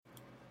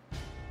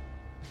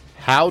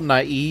How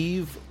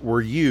naive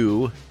were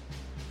you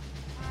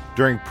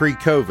during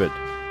pre-COVID?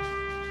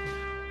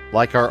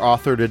 Like our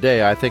author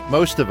today, I think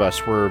most of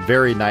us were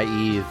very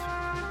naive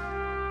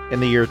in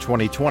the year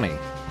 2020.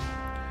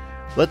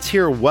 Let's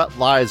hear what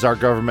lies our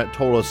government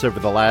told us over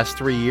the last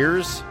 3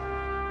 years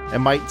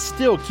and might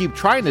still keep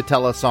trying to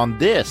tell us on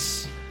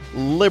this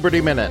Liberty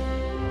Minute.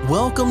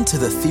 Welcome to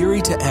the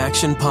Theory to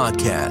Action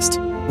podcast,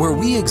 where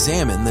we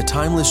examine the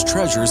timeless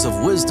treasures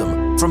of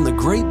wisdom from the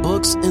great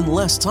books in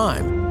less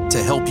time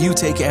to help you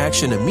take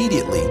action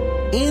immediately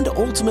and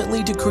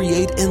ultimately to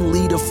create and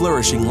lead a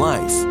flourishing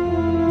life.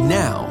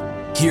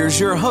 Now, here's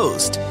your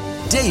host,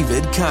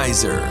 David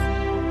Kaiser.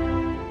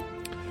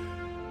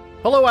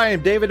 Hello, I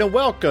am David, and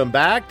welcome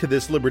back to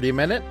this Liberty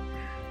Minute.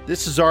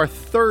 This is our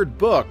third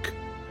book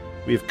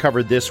we've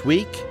covered this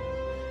week,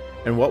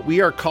 and what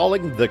we are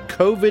calling the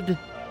COVID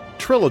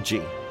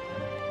Trilogy.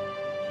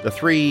 The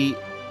three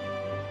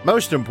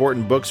most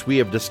important books we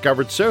have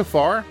discovered so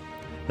far.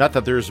 Not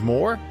that there's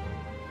more,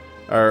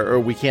 or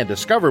we can't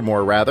discover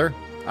more, rather.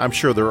 I'm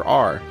sure there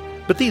are.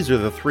 But these are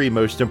the three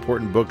most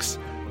important books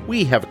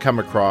we have come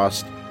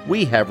across,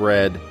 we have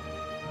read,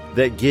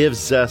 that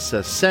gives us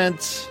a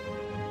sense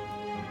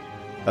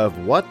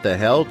of what the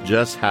hell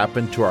just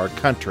happened to our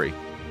country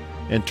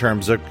in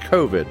terms of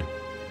COVID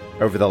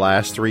over the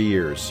last 3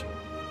 years.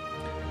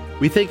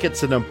 We think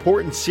it's an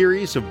important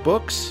series of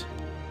books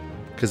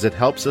because it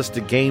helps us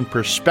to gain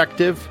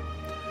perspective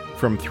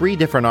from three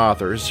different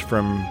authors,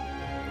 from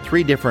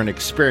three different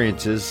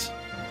experiences.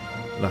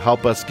 It'll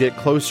help us get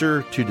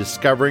closer to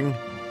discovering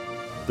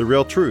the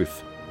real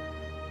truth.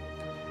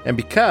 And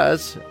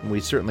because we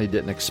certainly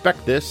didn't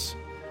expect this,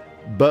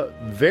 but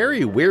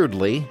very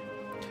weirdly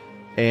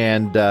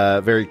and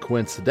very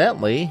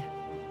coincidentally,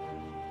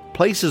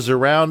 places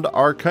around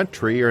our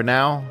country are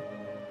now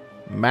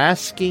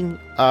masking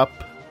up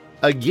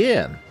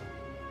again.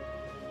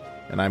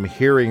 And I'm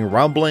hearing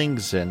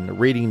rumblings and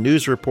reading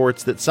news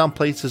reports that some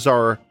places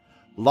are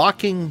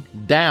locking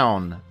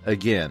down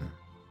again.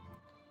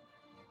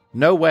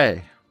 No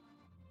way.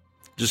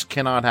 Just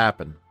cannot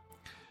happen.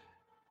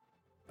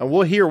 And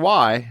we'll hear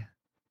why.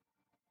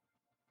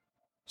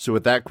 So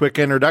with that quick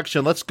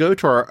introduction, let's go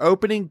to our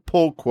opening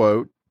pull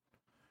quote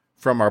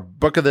from our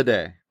book of the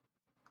day.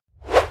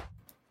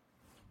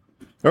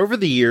 Over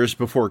the years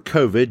before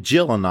COVID,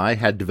 Jill and I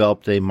had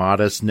developed a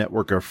modest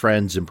network of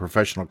friends and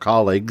professional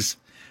colleagues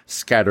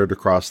scattered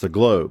across the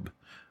globe.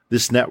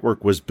 This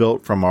network was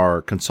built from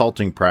our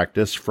consulting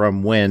practice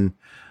from when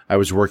I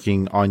was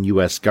working on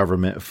U.S.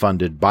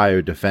 government-funded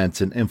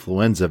biodefense and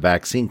influenza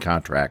vaccine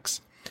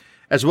contracts,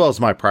 as well as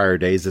my prior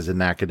days as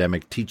an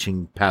academic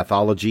teaching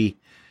pathology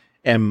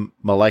and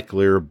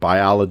molecular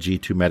biology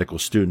to medical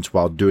students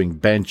while doing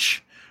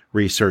bench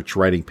research,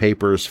 writing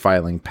papers,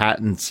 filing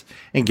patents,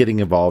 and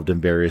getting involved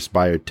in various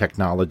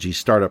biotechnology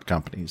startup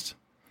companies.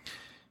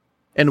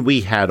 And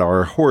we had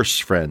our horse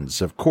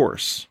friends, of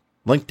course.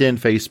 LinkedIn,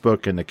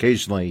 Facebook, and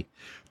occasionally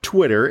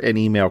Twitter and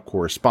email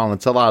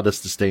correspondence allowed us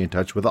to stay in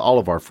touch with all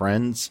of our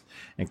friends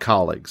and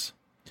colleagues.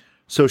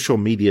 Social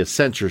media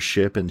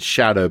censorship and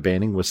shadow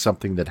banning was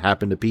something that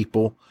happened to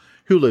people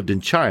who lived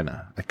in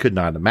China. I could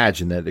not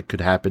imagine that it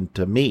could happen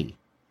to me.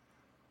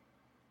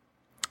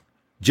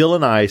 Jill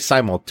and I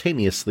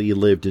simultaneously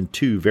lived in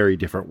two very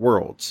different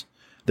worlds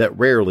that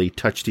rarely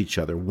touched each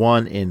other,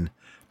 one in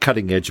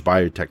cutting-edge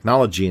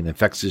biotechnology and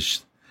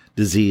infectious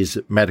disease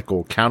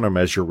medical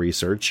countermeasure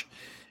research,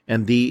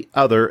 and the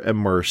other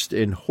immersed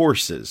in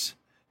horses,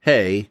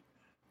 hay,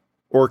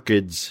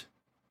 orchards,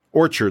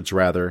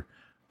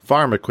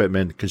 farm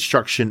equipment,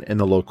 construction, and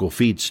the local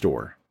feed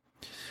store.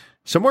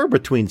 Somewhere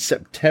between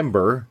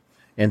September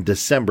and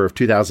December of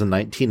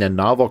 2019, a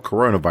novel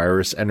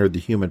coronavirus entered the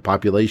human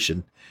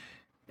population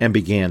and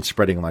began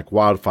spreading like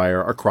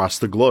wildfire across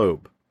the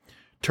globe,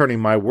 turning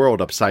my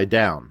world upside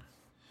down.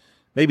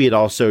 Maybe it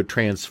also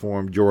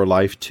transformed your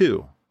life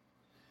too.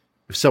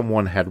 If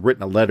someone had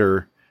written a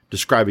letter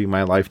describing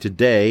my life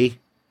today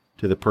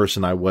to the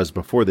person I was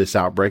before this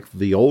outbreak,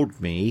 the old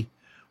me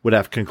would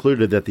have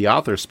concluded that the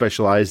author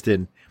specialized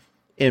in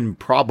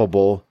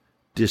improbable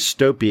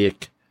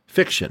dystopic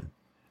fiction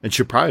and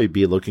should probably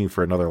be looking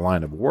for another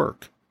line of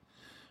work.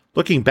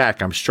 Looking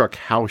back, I'm struck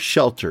how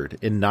sheltered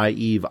and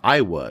naive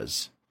I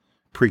was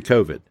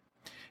pre-COVID,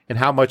 and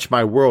how much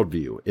my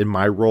worldview and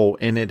my role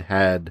in it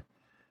had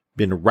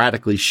been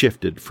radically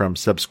shifted from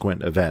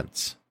subsequent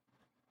events.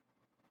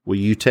 Will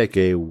you take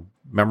a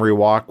memory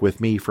walk with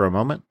me for a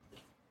moment?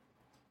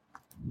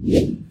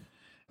 And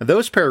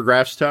those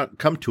paragraphs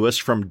come to us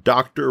from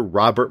Dr.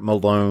 Robert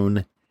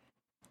Malone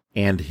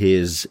and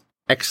his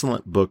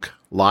excellent book,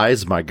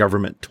 Lies My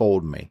Government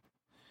Told Me,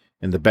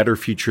 and the Better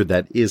Future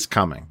That Is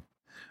Coming.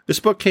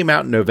 This book came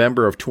out in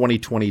November of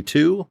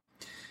 2022.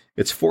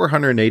 It's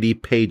 480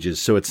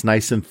 pages, so it's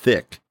nice and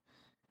thick.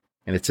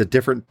 And it's a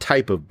different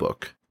type of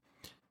book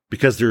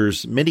because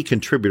there's many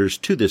contributors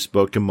to this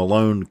book, and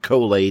Malone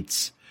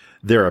collates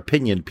their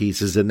opinion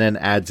pieces and then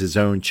adds his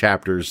own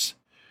chapters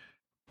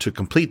to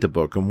complete the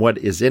book. And what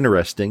is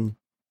interesting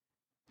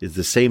is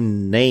the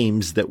same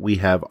names that we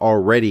have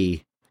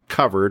already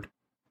covered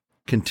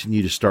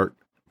continue to start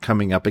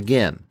coming up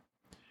again.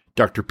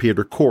 Dr.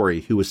 Peter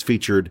Corey, who was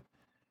featured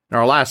in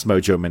our last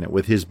Mojo Minute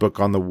with his book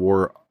on the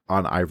war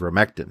on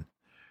ivermectin.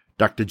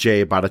 Dr.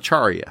 Jay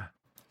Bhattacharya.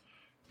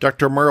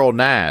 Dr. Merle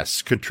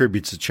Nass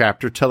contributes a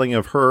chapter telling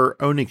of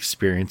her own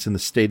experience in the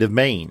state of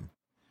Maine,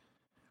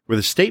 where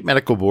the state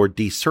medical board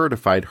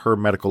decertified her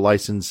medical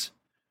license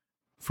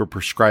for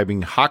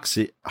prescribing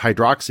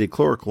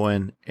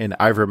hydroxychloroquine and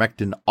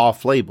ivermectin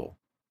off-label,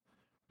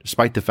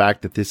 despite the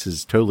fact that this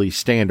is totally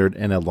standard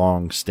and a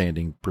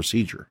long-standing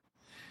procedure.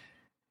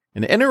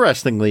 And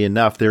interestingly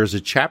enough, there is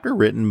a chapter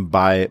written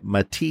by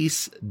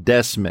Matisse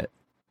Desmet.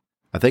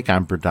 I think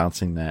I'm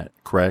pronouncing that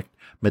correct.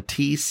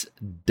 Matisse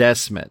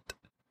Desmet.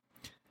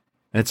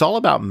 And it's all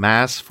about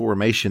mass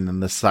formation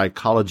and the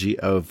psychology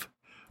of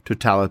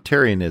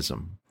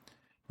totalitarianism.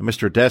 And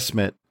Mr.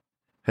 Desmet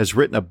has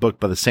written a book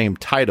by the same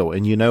title,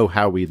 and you know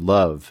how we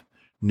love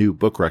new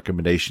book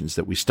recommendations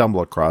that we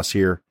stumble across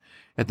here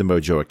at the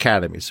Mojo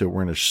Academy. So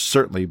we're going to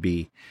certainly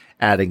be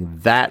adding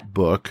that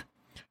book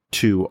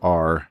to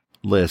our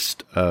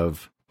list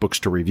of books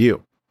to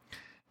review.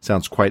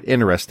 Sounds quite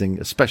interesting,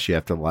 especially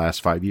after the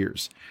last 5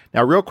 years.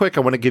 Now, real quick,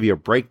 I want to give you a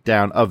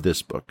breakdown of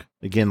this book.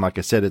 Again, like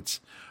I said,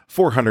 it's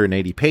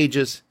 480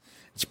 pages.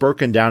 It's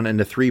broken down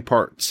into 3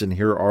 parts, and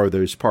here are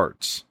those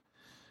parts.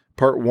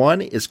 Part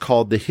 1 is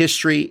called The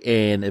History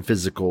and a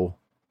Physical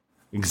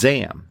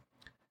Exam.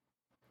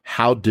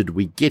 How did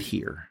we get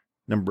here?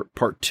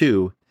 Part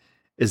 2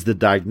 is the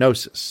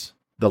diagnosis,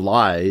 the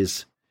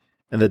lies,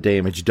 and the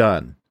damage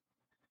done.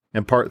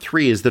 And part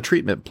 3 is the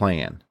treatment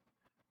plan,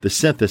 the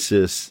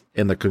synthesis,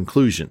 and the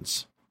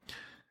conclusions.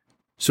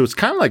 So it's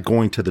kind of like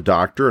going to the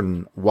doctor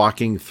and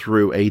walking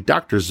through a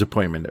doctor's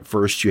appointment. At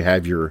first, you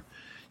have your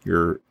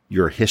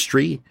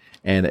history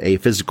and a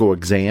physical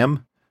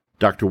exam.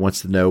 Doctor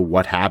wants to know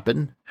what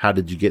happened. How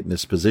did you get in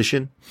this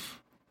position?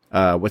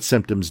 What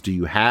symptoms do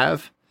you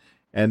have?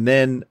 And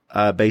then,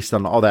 based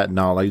on all that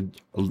knowledge,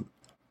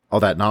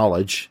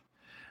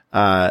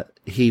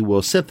 he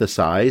will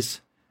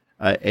synthesize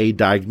a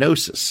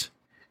diagnosis.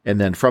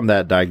 And then from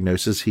that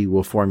diagnosis, he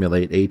will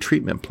formulate a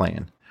treatment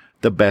plan,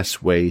 the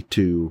best way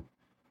to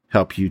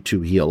help you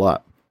to heal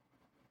up.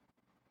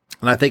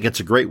 And I think it's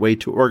a great way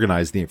to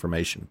organize the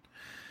information.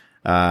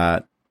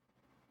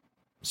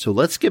 So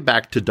let's get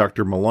back to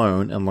Dr.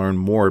 Malone and learn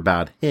more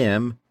about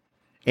him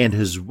and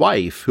his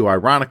wife, who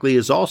ironically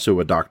is also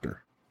a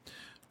doctor.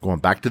 Going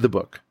back to the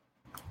book.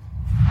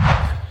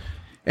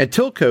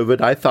 Until COVID,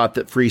 I thought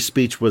that free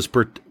speech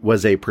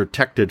was a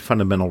protected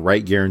fundamental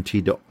right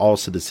guaranteed to all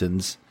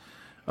citizens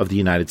of the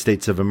United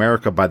States of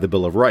America by the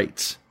Bill of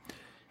Rights.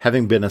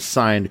 Having been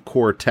assigned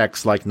core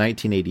texts like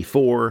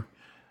 1984,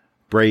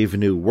 Brave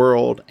New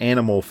World,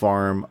 Animal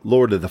Farm,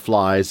 Lord of the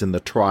Flies, and the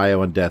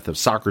Trial and Death of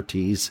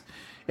Socrates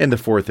in the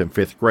 4th and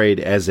 5th grade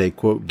as a,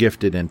 quote,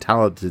 gifted and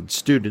talented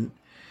student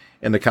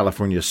in the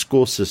California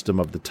school system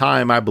of the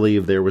time, I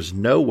believe there was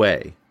no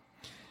way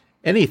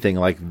anything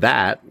like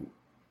that,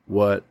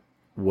 what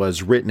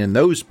was written in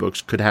those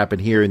books, could happen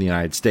here in the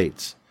United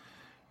States,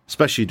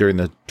 especially during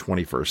the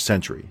 21st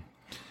century.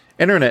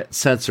 Internet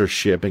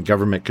censorship and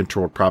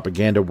government-controlled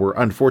propaganda were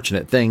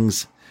unfortunate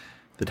things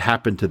that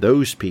happened to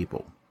those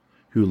people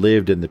who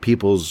lived in the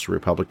People's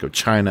Republic of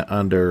China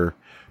under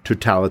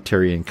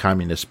totalitarian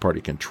Communist Party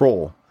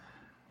control.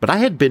 But I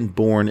had been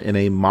born in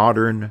a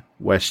modern,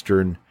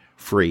 Western,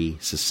 free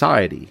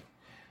society,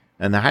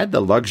 and I had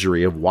the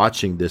luxury of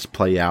watching this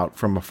play out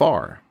from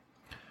afar.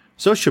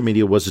 Social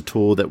media was a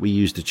tool that we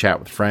used to chat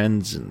with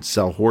friends and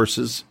sell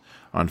horses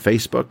on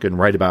Facebook and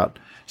write about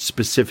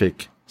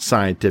specific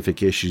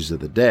scientific issues of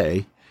the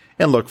day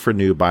and look for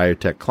new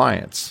biotech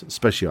clients,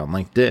 especially on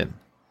LinkedIn.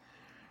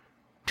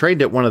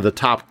 Trained at one of the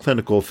top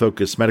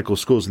clinical-focused medical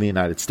schools in the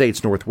United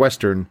States,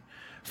 Northwestern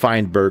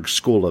Feinberg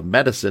School of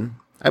Medicine,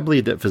 I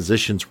believe that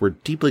physicians were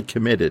deeply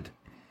committed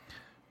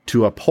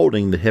to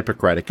upholding the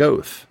Hippocratic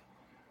Oath.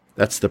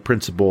 That's the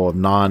principle of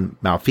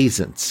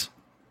non-malfeasance,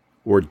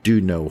 or do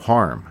no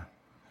harm.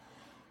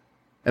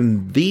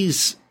 And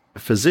these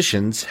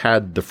physicians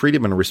had the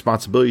freedom and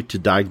responsibility to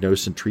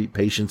diagnose and treat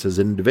patients as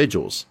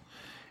individuals,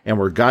 and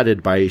were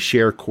guided by a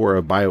shared core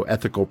of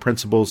bioethical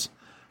principles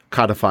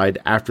codified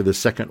after the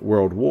Second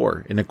World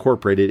War and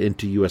incorporated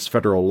into U.S.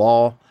 federal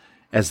law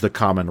as the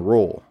common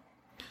rule.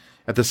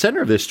 At the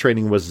center of this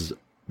training was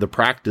the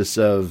practice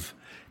of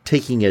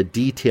taking a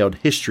detailed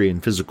history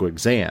and physical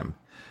exam,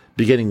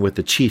 beginning with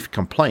the chief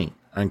complaint,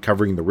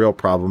 uncovering the real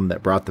problem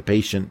that brought the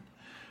patient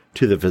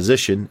to the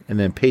physician, and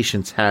then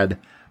patients had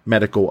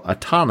medical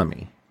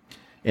autonomy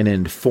and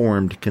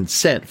informed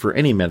consent for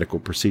any medical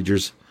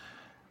procedures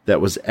that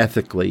was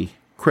ethically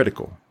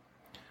critical.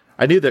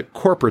 I knew that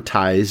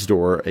corporatized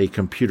or a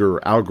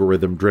computer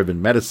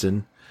algorithm-driven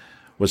medicine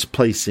was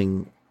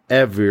placing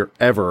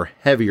ever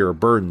heavier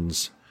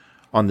burdens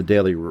on the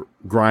daily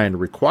grind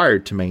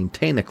required to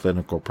maintain a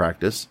clinical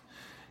practice.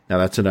 Now,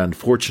 that's an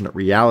unfortunate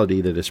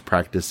reality that is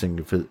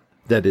practicing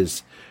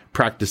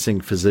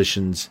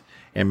physicians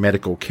and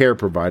medical care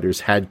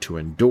providers had to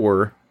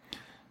endure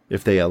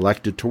if they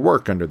elected to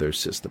work under those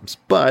systems.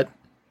 But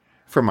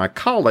For my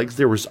colleagues,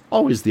 there was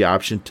always the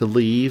option to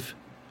leave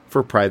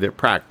for private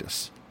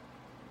practice.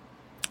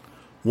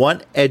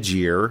 One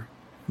edgier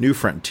new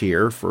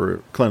frontier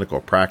for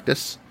clinical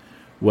practice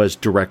was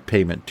direct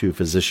payment to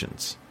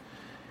physicians.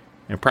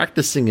 And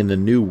practicing in the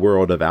new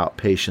world of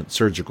outpatient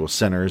surgical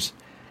centers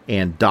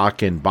and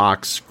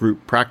doc-in-box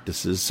group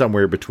practices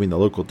somewhere between the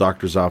local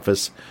doctor's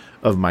office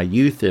of my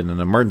youth and an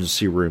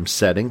emergency room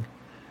setting,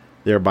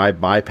 thereby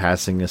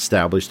bypassing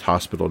established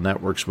hospital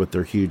networks with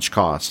their huge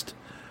cost,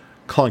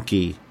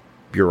 clunky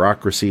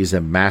bureaucracies,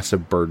 and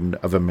massive burden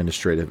of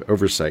administrative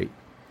oversight.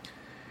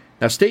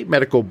 Now, state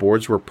medical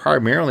boards were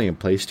primarily in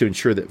place to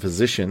ensure that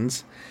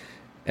physicians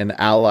and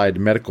allied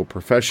medical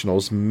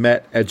professionals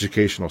met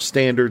educational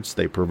standards,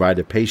 they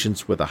provided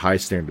patients with a high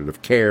standard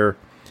of care,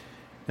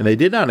 and they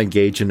did not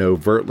engage in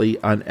overtly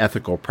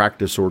unethical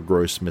practice or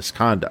gross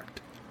misconduct.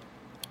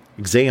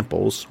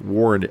 Examples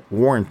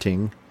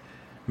warranting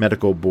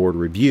medical board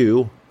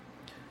review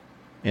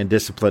and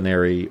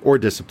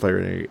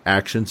disciplinary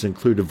actions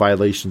included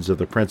violations of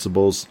the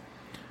principles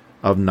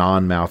of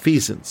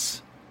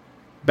non-malfeasance,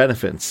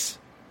 benefits,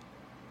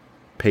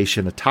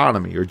 patient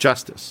autonomy, or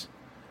justice,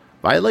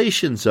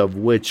 violations of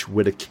which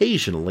would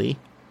occasionally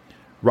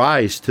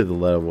rise to the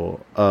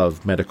level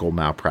of medical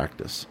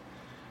malpractice,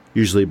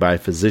 usually by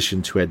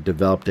physicians who had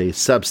developed a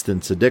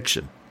substance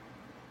addiction.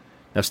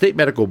 Now, state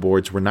medical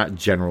boards were not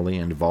generally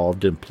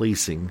involved in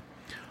policing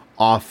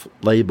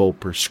off-label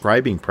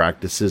prescribing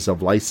practices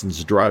of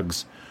licensed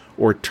drugs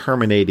or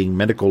terminating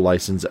medical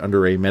license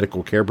under a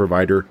medical care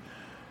provider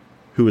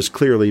who was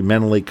clearly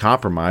mentally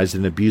compromised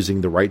and abusing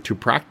the right to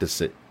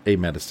practice a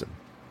medicine.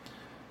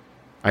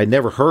 I had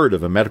never heard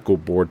of a medical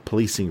board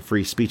policing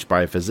free speech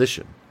by a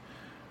physician,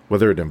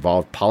 whether it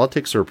involved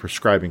politics or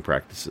prescribing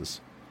practices.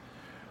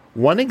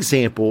 One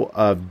example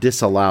of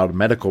disallowed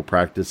medical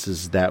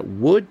practices that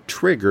would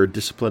trigger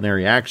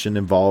disciplinary action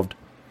involved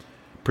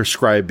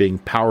prescribing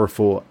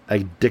powerful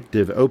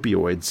addictive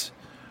opioids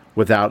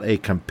without a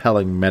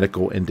compelling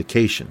medical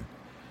indication,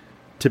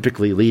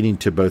 typically leading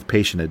to both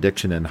patient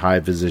addiction and high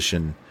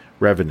physician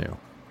revenue.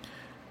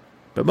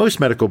 But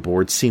most medical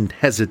boards seemed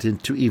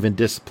hesitant to even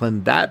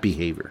discipline that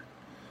behavior.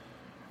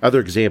 Other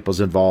examples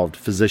involved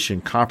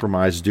physician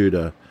compromise due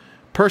to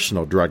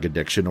personal drug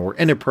addiction or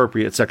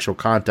inappropriate sexual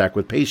contact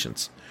with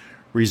patients,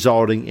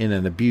 resulting in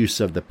an abuse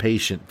of the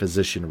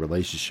patient-physician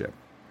relationship.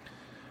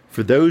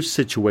 For those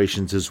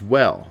situations as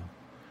well,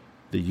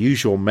 the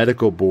usual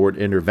medical board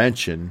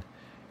intervention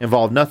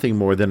involved nothing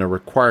more than a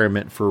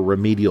requirement for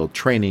remedial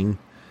training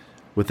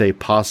with a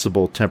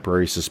possible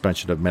temporary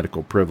suspension of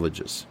medical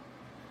privileges.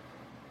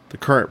 The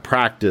current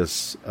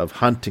practice of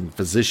hunting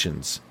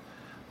physicians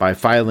by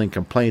filing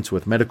complaints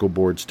with medical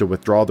boards to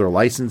withdraw their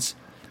license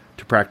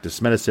to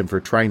practice medicine for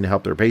trying to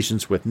help their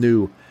patients with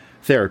new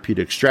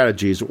therapeutic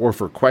strategies or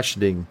for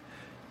questioning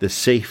the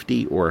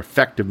safety or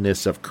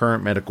effectiveness of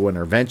current medical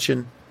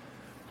intervention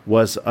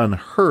was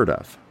unheard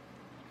of.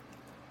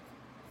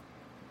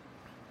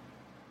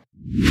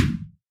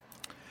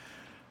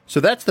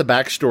 So that's the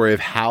backstory of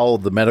how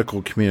the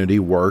medical community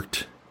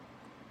worked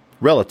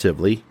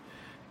relatively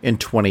in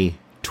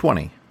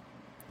 2020.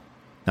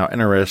 Now,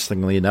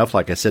 interestingly enough,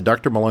 like I said,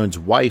 Dr. Malone's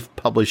wife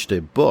published a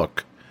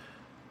book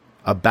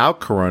about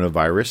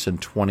coronavirus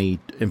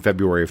in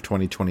February of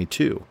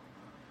 2022.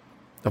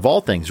 Of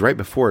all things, right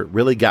before it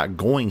really got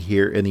going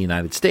here in the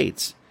United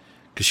States,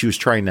 because she was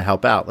trying to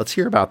help out. Let's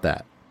hear about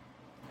that.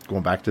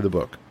 Going back to the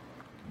book.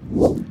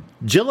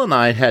 Jill and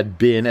I had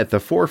been at the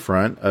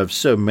forefront of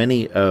so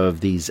many of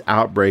these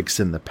outbreaks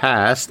in the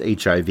past: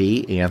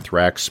 HIV,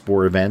 anthrax,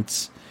 spore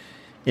events,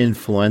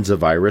 influenza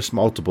virus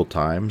multiple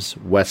times,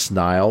 West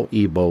Nile,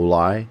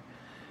 Ebola,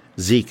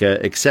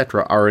 Zika,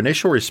 etc. Our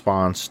initial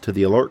response to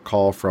the alert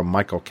call from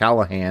Michael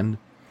Callahan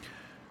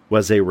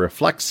was a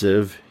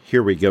reflexive,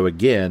 here we go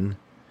again,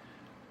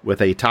 with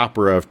a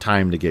topper of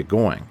time to get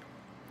going.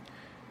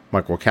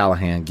 Michael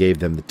Callahan gave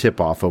them the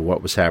tip-off of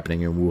what was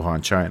happening in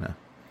Wuhan, China.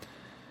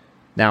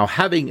 Now,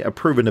 having a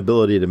proven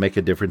ability to make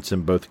a difference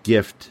in both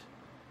gift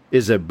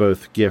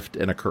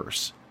and a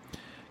curse.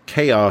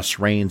 Chaos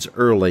reigns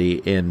early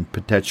in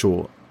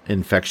potential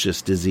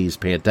infectious disease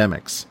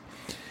pandemics.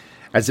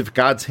 As if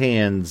God's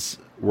hands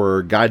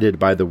were guided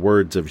by the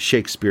words of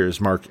Shakespeare's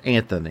Mark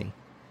Antony,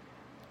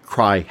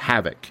 cry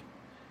havoc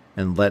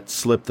and let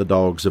slip the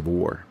dogs of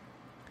war.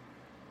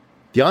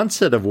 The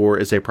onset of war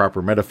is a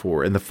proper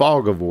metaphor, and the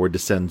fog of war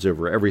descends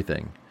over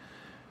everything.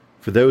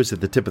 For those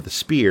at the tip of the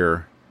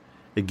spear,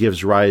 it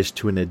gives rise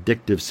to an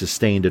addictive,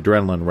 sustained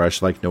adrenaline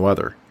rush like no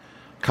other,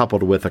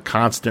 coupled with a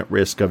constant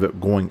risk of it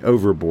going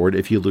overboard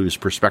if you lose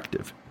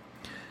perspective.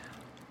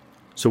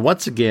 So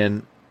once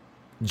again,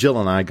 Jill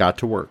and I got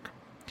to work.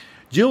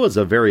 Jill is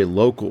a very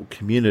local,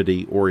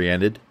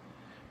 community-oriented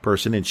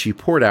person, and she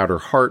poured out her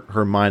heart,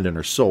 her mind, and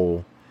her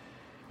soul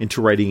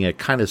into writing a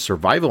kind of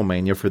survival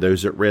manual for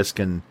those at risk,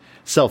 and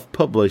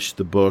self-published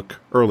the book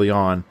early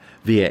on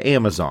via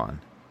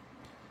Amazon.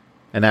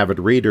 An avid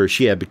reader,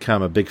 she had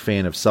become a big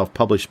fan of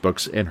self-published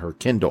books in her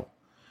Kindle.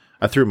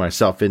 I threw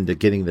myself into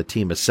getting the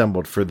team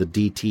assembled for the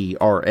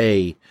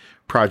DTRA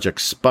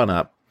project spun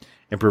up,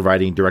 and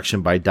providing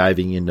direction by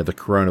diving into the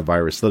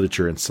coronavirus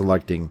literature and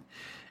selecting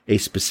a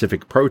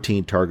specific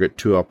protein target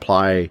to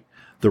apply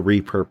the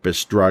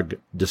repurposed drug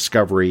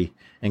discovery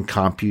and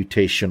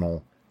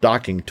computational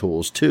docking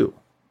tools to.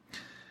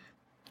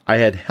 I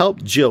had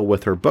helped Jill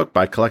with her book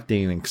by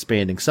collecting and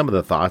expanding some of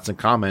the thoughts and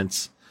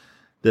comments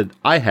that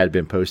I had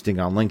been posting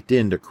on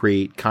LinkedIn to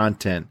create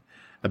content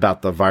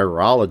about the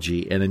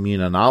virology and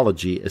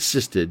immunology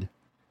assisted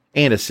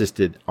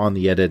on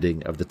the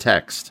editing of the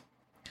text.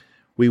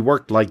 We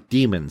worked like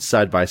demons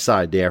side by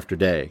side day after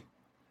day.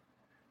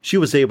 She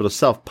was able to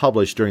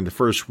self-publish during the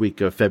first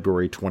week of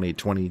February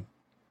 2020.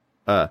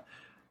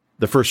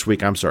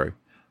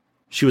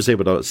 She was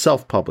able to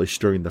self-publish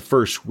during the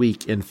first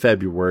week in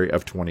February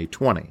of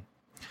 2020.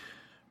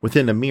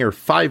 Within a mere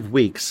 5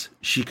 weeks,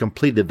 she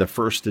completed the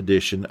first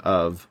edition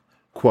of,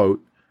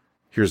 quote,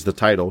 here's the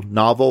title,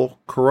 Novel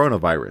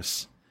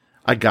Coronavirus,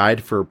 A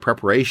Guide for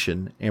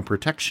Preparation and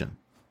Protection.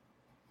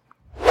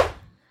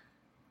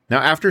 Now,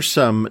 after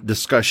some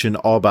discussion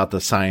all about the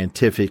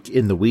scientific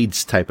in the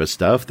weeds type of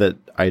stuff that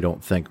I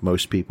don't think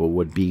most people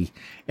would be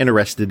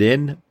interested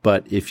in,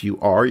 but if you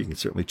are, you can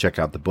certainly check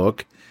out the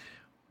book.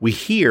 We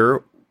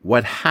hear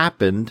what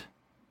happened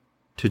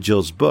to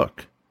Jill's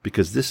book,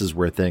 because this is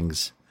where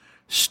things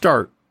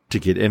start to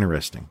get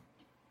interesting.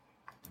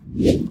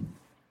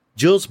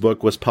 Jill's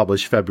book was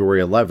published February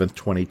 11th,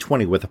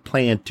 2020, with a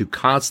plan to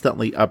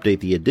constantly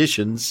update the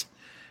editions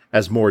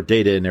as more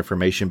data and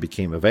information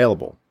became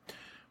available.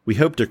 We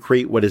hope to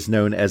create what is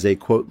known as a,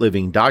 quote,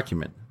 living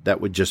document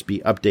that would just be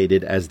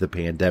updated as the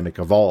pandemic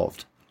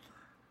evolved.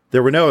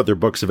 There were no other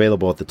books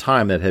available at the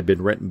time that had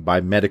been written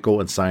by medical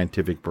and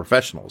scientific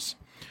professionals.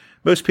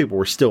 Most people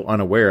were still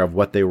unaware of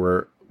what they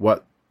were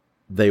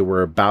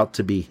about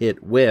to be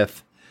hit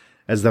with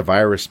as the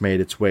virus made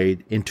its way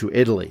into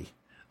Italy,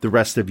 the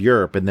rest of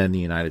Europe, and then the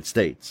United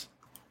States.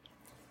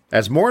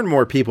 As more and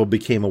more people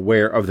became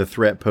aware of the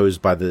threat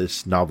posed by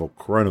this novel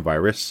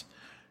coronavirus,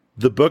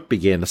 the book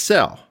began to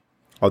sell.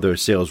 Although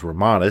sales were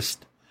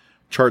modest,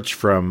 charts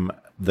from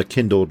the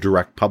Kindle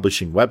Direct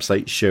Publishing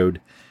website showed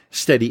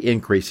steady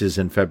increases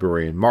in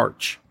February and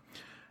March.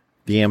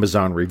 The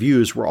Amazon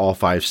reviews were all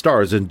 5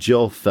 stars, and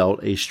Jill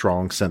felt a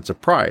strong sense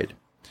of pride.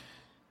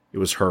 It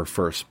was her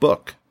first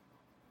book.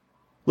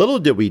 Little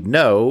did we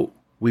know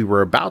we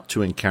were about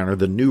to encounter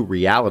the new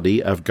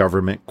reality of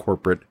government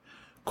corporate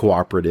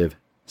cooperative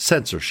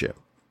censorship,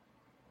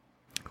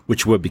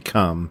 which would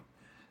become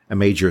a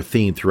major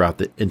theme throughout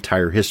the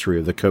entire history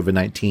of the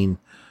COVID-19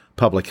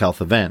 public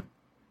health event.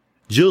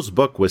 Jill's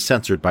book was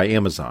censored by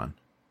Amazon.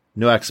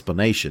 No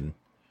explanation,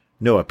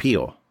 no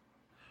appeal.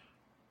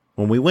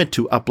 When we went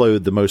to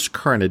upload the most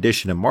current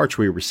edition in March,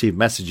 we received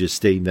messages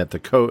stating that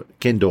the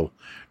Kindle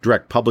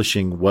Direct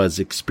Publishing was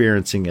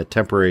experiencing a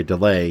temporary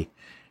delay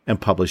in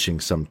publishing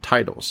some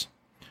titles.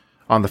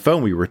 On the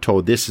phone, we were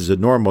told this is a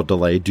normal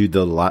delay due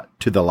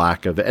to the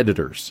lack of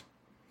editors.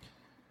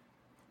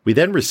 We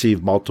then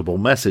received multiple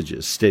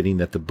messages stating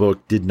that the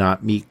book did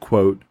not meet,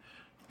 quote,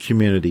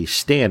 community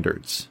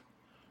standards,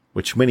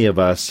 which many of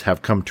us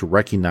have come to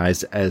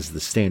recognize as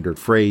the standard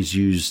phrase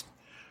used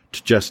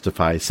to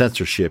justify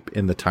censorship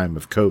in the time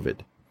of COVID.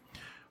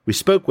 We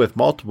spoke with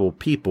multiple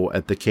people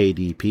at the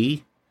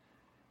KDP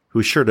who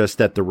assured us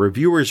that the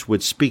reviewers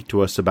would speak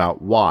to us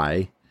about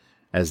why,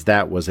 as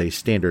that was a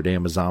standard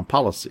Amazon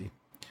policy,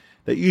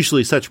 that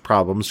usually such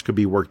problems could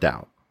be worked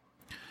out.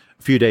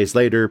 A few days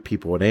later,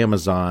 people at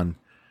Amazon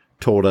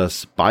told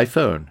us by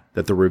phone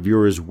that the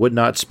reviewers would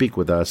not speak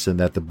with us and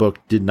that the book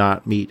did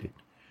not meet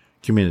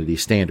community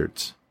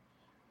standards.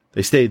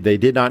 They stated they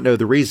did not know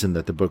the reason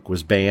that the book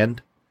was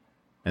banned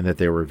and that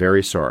they were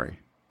very sorry.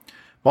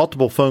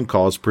 Multiple phone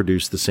calls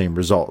produced the same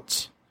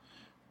results.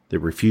 They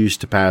refused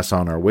to pass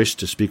on our wish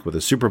to speak with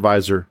a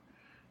supervisor.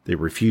 They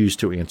refused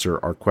to answer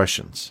our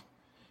questions.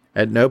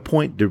 At no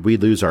point did we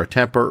lose our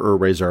temper or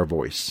raise our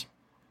voice.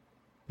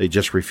 They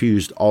just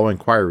refused all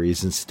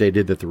inquiries and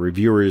stated that the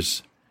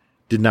reviewers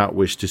did not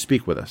wish to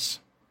speak with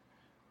us.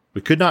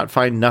 We could not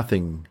find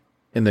nothing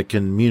in the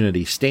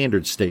community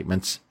standard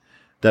statements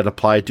that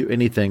applied to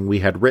anything we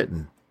had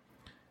written.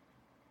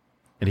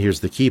 And here's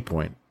the key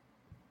point.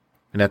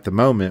 And at the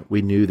moment,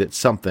 we knew that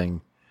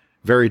something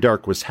very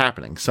dark was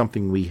happening,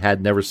 something we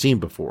had never seen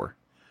before.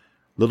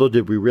 Little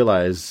did we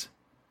realize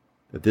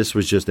that this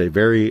was just a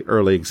very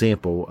early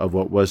example of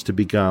what was to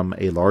become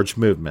a large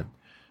movement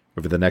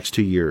over the next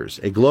 2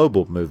 years, a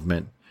global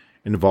movement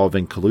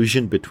involving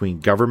collusion between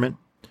government,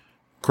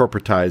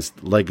 corporatized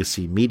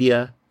legacy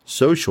media,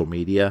 social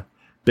media,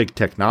 big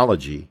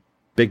technology,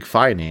 big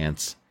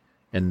finance,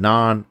 and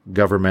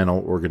non-governmental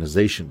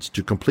organizations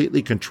to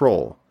completely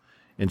control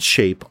and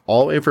shape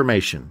all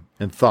information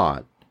and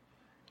thought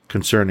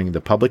concerning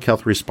the public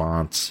health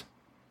response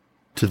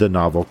to the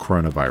novel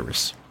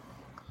coronavirus.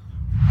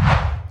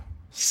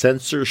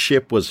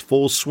 Censorship was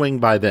full swing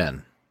by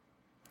then.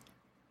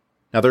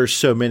 Now, there's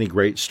so many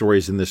great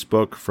stories in this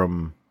book,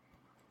 from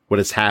what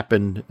has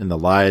happened and the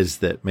lies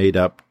that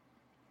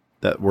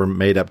were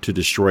made up to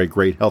destroy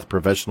great health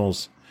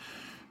professionals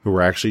who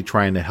were actually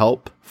trying to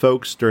help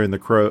folks during the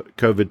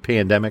COVID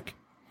pandemic.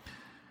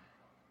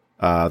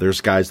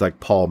 There's guys like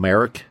Paul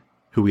Marik,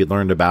 who we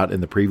learned about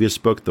in the previous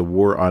book, The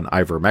War on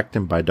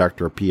Ivermectin by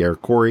Dr. Pierre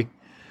Kory.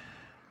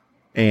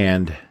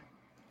 And,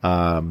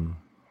 actually,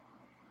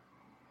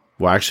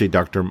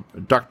 Dr.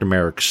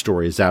 Marik's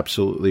story is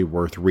absolutely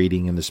worth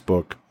reading in this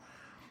book.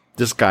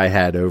 This guy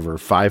had over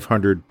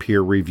 500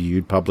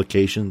 peer-reviewed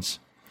publications.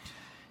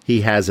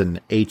 He has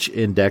an H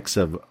index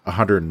of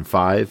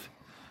 105,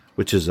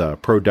 which is a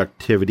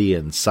productivity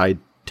and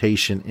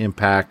citation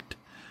impact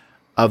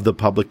of the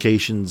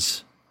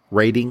publication's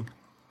rating,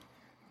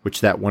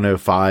 which that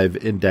 105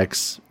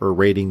 index or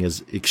rating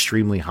is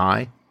extremely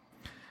high.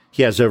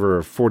 He has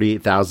over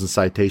 48,000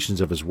 citations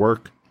of his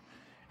work,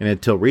 and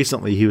until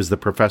recently, he was the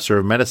professor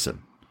of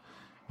medicine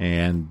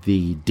and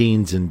the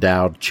dean's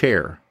endowed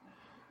chair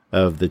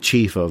of the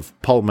chief of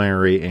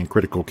pulmonary and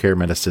critical care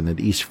medicine at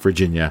East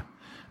Virginia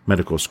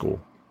Medical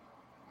School.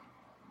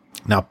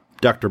 Now,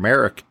 Dr.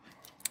 Marik,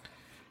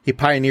 he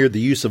pioneered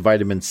the use of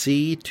vitamin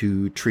C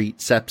to treat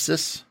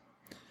sepsis,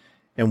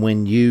 and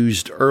when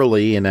used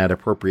early and at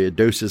appropriate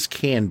doses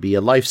can be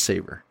a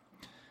lifesaver.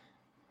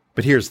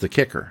 But here's the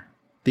kicker.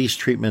 These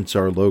treatments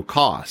are low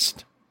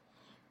cost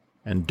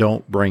and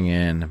don't bring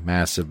in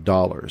massive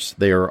dollars.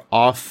 They are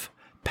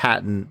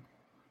off-patent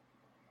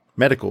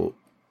medical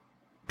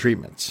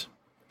treatments.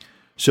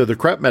 So the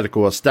corrupt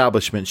medical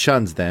establishment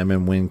shuns them,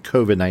 and when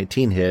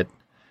COVID-19 hit,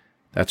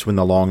 that's when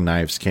the long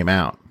knives came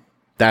out.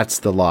 That's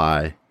the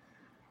lie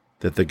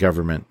that the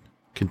government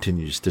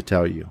continues to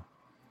tell you.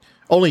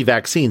 Only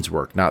vaccines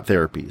work, not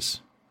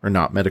therapies, or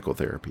not medical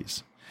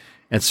therapies,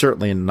 and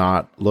certainly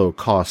not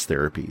low-cost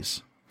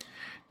therapies.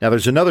 Now,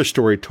 there's another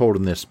story told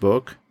in this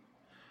book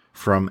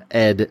from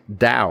Ed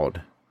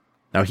Dowd.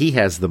 Now, he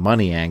has the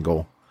money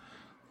angle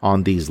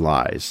on these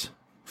lies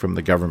from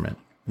the government.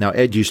 Now,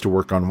 Ed used to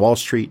work on Wall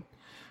Street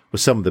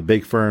with some of the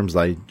big firms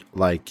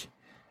like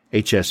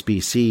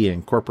HSBC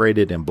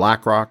Incorporated and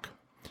BlackRock,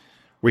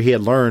 where he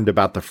had learned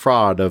about the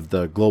fraud of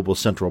the global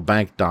central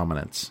bank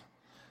dominance.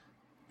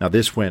 Now,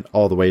 this went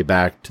all the way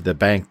back to the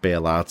bank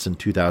bailouts in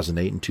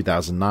 2008 and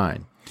 2009.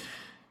 And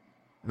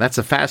that's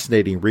a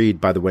fascinating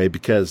read, by the way,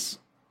 because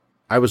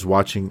I was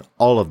watching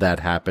all of that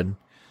happen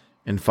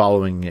and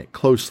following it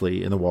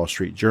closely in the Wall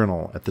Street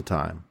Journal at the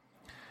time.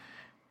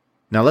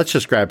 Now, let's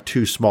just grab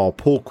two small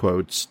pull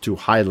quotes to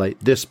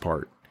highlight this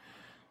part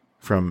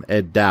from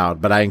Ed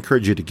Dowd, but I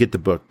encourage you to get the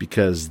book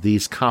because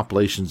these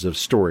compilations of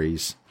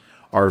stories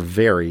are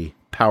very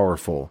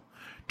powerful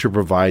to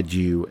provide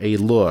you a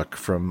look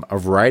from a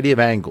variety of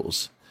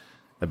angles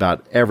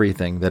about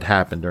everything that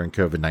happened during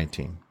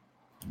COVID-19.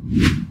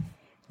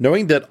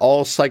 Knowing that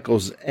all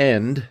cycles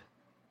end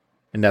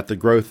and that the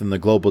growth in the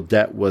global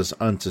debt was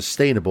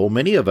unsustainable,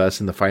 many of us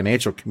in the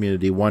financial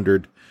community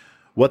wondered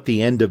what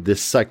the end of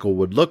this cycle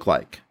would look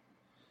like.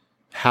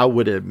 How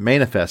would it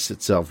manifest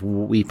itself?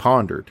 We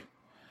pondered.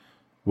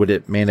 Would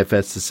it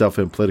manifest itself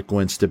in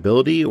political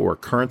instability or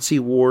currency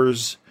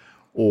wars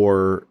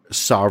or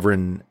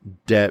sovereign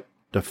debt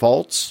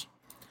defaults?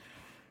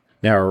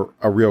 Now,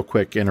 a real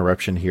quick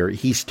interruption here.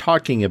 He's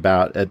talking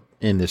about,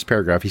 in this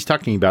paragraph, he's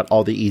talking about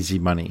all the easy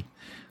money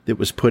that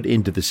was put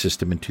into the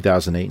system in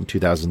 2008 and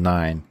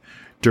 2009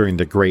 during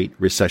the Great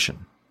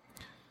Recession.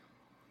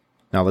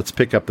 Now, let's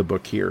pick up the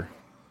book here.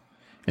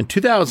 In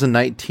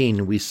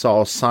 2019, we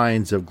saw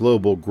signs of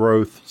global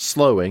growth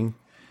slowing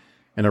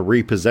and a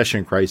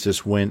repossession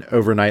crisis when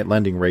overnight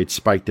lending rates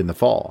spiked in the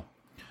fall.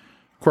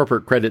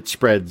 Corporate credit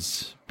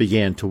spreads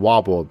began to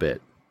wobble a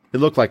bit. It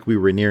looked like we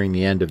were nearing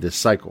the end of this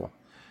cycle.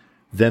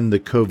 Then the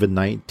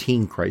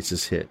COVID-19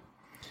 crisis hit,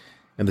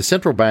 and the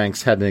central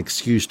banks had an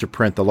excuse to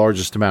print the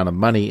largest amount of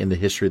money in the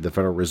history of the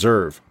Federal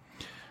Reserve,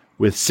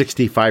 with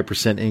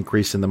 65%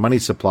 increase in the money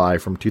supply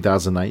from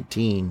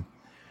 2019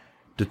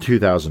 to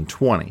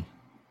 2020.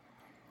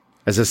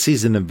 As a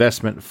seasoned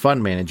investment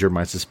fund manager,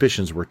 my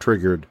suspicions were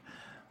triggered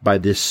by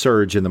this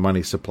surge in the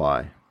money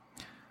supply.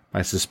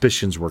 My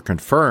suspicions were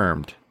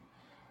confirmed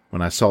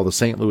when I saw the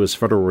St. Louis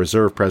Federal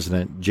Reserve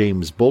President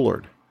James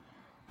Bullard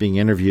being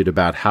interviewed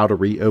about how to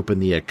reopen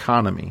the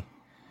economy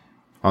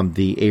on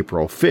the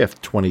April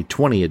 5th,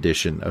 2020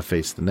 edition of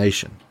Face the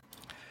Nation.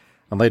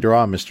 And later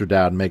on, Mr.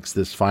 Dowd makes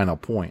this final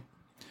point.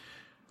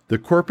 The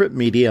corporate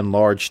media and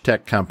large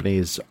tech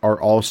companies are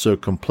also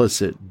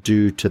complicit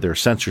due to their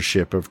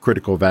censorship of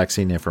critical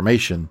vaccine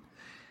information,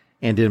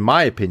 and in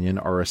my opinion,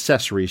 are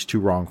accessories to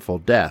wrongful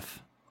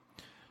death.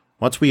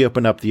 Once we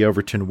open up the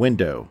Overton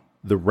window,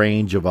 the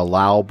range of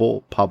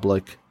allowable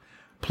public,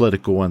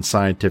 political, and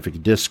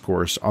scientific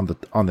discourse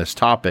on this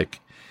topic,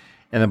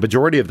 and the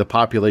majority of the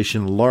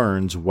population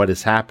learns what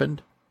has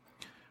happened,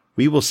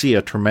 we will see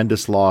a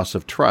tremendous loss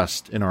of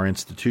trust in our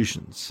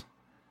institutions.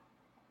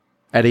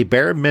 At a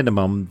bare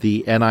minimum,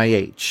 the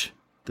NIH,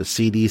 the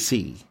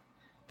CDC,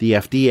 the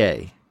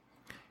FDA,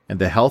 and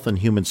the Health and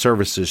Human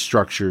Services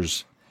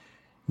structures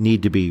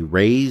need to be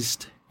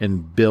raised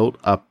and built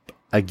up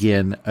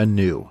again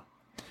anew.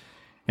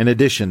 In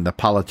addition, the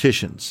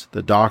politicians,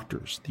 the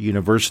doctors, the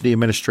university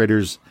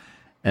administrators,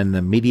 and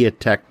the media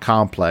tech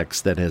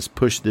complex that has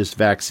pushed this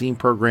vaccine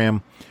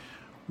program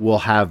will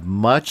have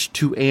much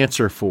to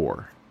answer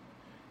for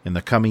in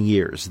the coming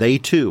years, they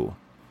too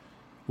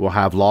will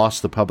have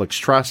lost the public's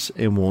trust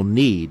and will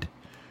need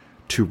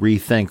to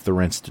rethink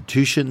their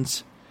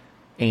institutions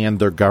and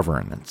their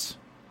governance.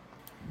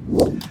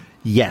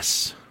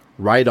 Yes,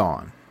 right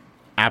on.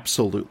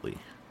 Absolutely.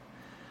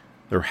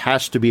 There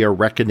has to be a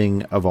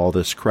reckoning of all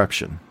this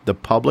corruption. The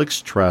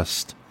public's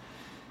trust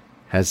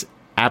has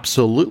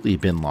absolutely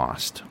been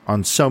lost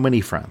on so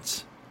many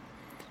fronts.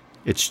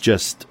 It's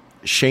just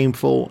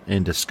shameful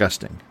and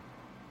disgusting.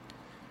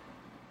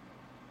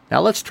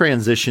 Now let's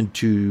transition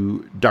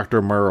to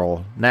Dr.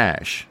 Meryl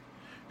Nash,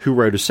 who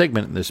wrote a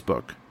segment in this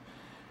book.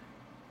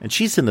 And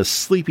she's in the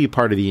sleepy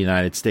part of the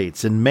United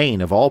States, in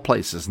Maine of all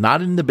places,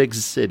 not in the big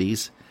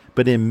cities,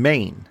 but in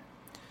Maine.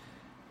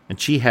 And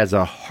she has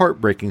a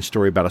heartbreaking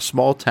story about a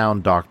small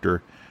town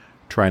doctor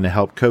trying to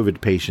help COVID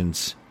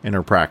patients in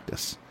her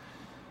practice.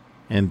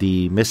 And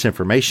the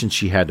misinformation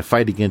she had to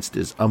fight against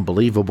is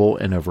unbelievable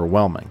and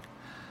overwhelming.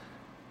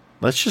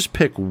 Let's just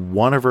pick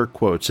one of her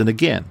quotes. And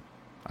again,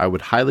 I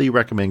would highly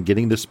recommend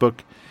getting this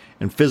book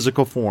in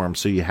physical form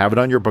so you have it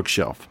on your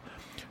bookshelf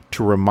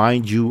to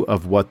remind you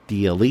of what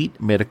the elite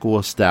medical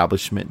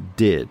establishment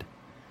did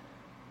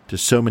to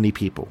so many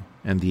people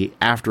and the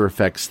after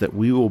effects that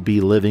we will be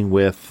living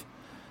with,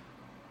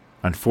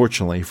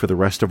 unfortunately, for the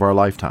rest of our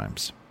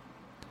lifetimes.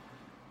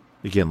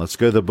 Again, let's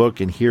go to the book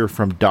and hear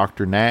from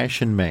Dr.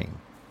 Nash in Maine.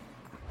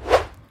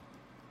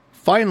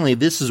 Finally,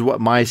 this is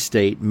what my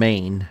state,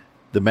 Maine,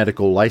 the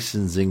Medical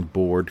Licensing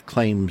Board,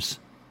 claims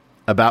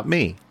about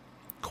me.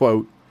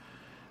 Quote,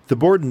 the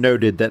board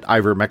noted that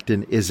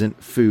ivermectin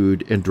isn't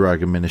Food and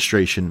Drug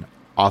Administration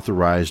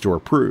authorized or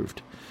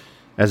approved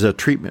as a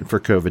treatment for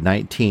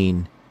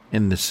COVID-19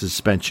 in the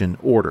suspension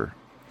order.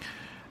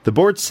 The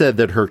board said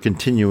that her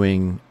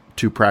continuing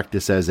to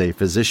practice as a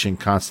physician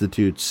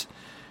constitutes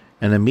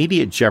an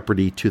immediate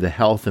jeopardy to the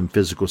health and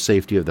physical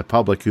safety of the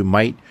public who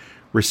might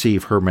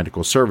receive her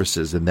medical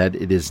services, and that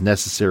it is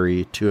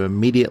necessary to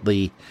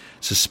immediately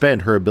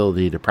suspend her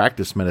ability to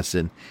practice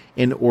medicine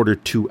in order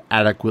to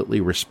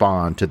adequately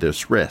respond to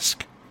this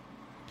risk.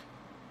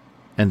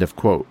 End of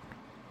quote.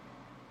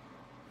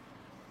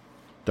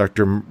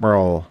 Dr.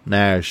 Meryl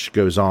Nash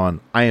goes on,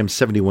 I am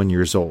 71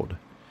 years old,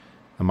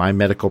 and my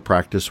medical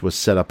practice was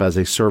set up as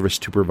a service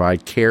to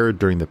provide care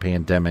during the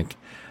pandemic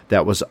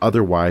that was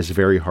otherwise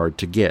very hard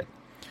to get,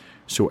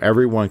 so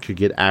everyone could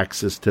get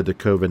access to the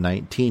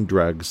COVID-19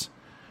 drugs,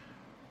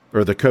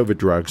 or the COVID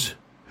drugs,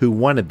 who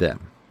wanted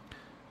them.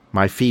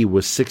 My fee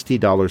was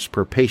 $60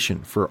 per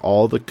patient for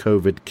all the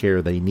COVID care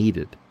they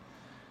needed.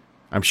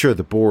 I'm sure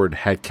the board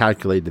had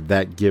calculated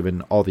that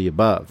given all the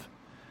above,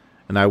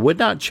 and I would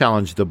not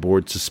challenge the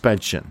board's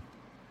suspension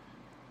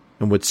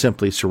and would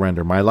simply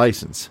surrender my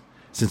license,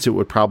 since it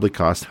would probably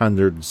cost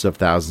hundreds of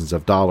thousands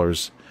of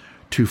dollars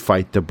to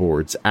fight the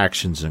board's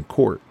actions in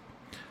court.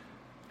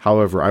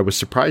 However, I was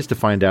surprised to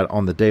find out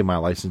on the day my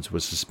license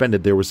was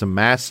suspended, there was a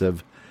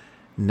massive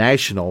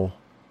national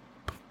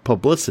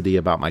publicity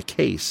about my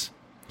case.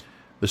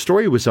 The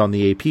story was on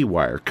the AP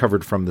wire,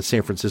 covered from the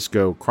San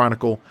Francisco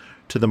Chronicle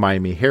to the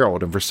Miami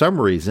Herald, and for some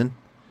reason,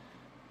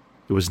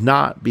 it was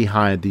not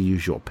behind the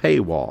usual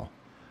paywall.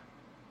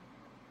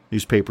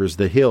 Newspapers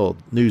The Hill,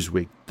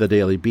 Newsweek, The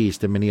Daily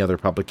Beast, and many other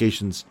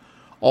publications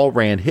all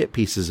ran hit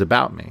pieces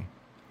about me.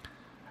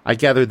 I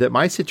gathered that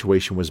my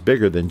situation was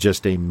bigger than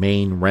just a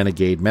Maine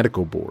renegade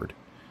medical board.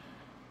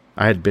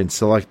 I had been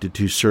selected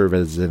to serve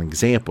as an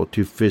example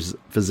to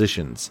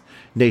physicians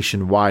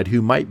nationwide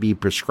who might be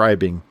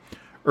prescribing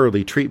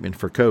early treatment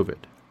for COVID.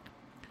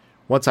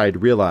 Once I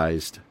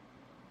realized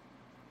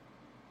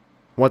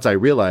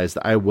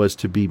I was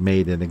to be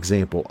made an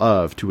example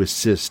of, to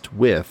assist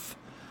with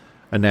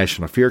a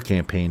national fear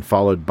campaign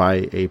followed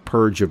by a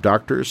purge of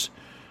doctors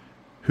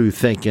who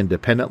think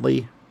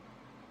independently,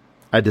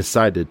 I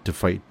decided to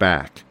fight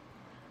back.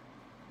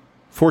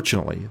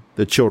 Fortunately,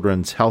 the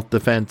Children's Health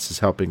Defense is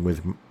helping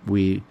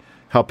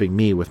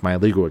me with my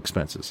legal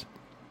expenses,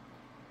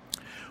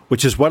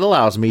 which is what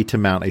allows me to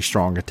mount a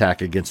strong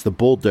attack against the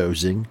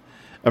bulldozing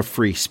of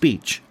free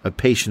speech, of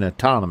patient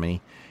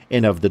autonomy,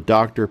 and of the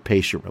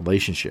doctor-patient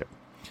relationship.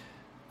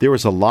 There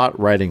was a lot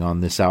riding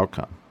on this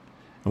outcome,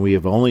 and we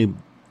have only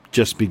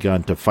just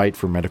begun to fight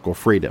for medical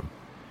freedom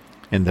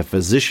and the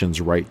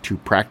physician's right to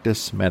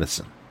practice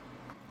medicine.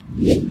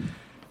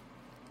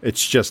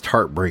 It's just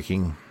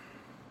heartbreaking.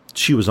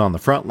 She was on the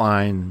front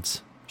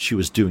lines. She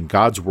was doing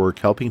God's work,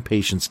 helping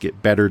patients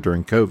get better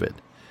during COVID.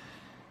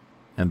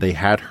 And they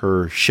had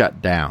her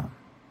shut down.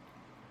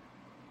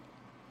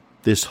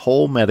 This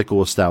whole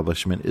medical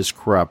establishment is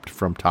corrupt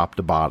from top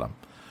to bottom.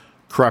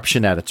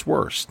 Corruption at its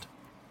worst.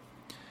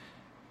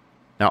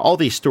 Now, all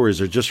these stories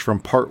are just from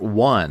part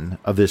 1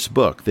 of this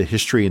book, the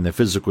history and the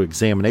physical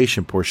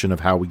examination portion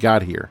of how we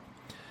got here.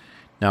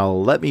 Now,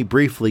 let me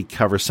briefly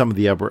cover some of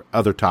the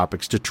other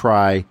topics to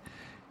try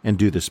and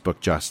do this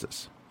book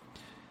justice.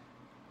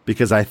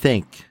 Because I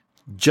think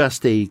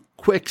just a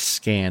quick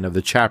scan of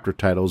the chapter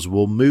titles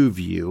will move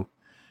you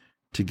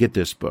to get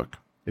this book.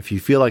 If you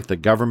feel like the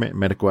government and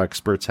medical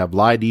experts have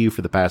lied to you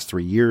for the past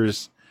 3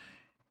 years,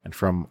 and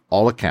from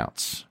all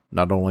accounts,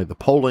 not only the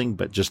polling,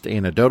 but just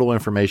anecdotal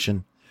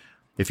information.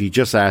 If you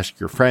just ask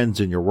your friends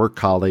and your work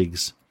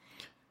colleagues,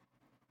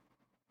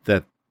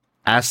 that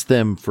ask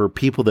them for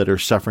people that are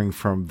suffering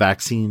from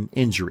vaccine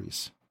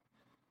injuries,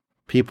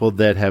 people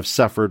that have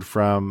suffered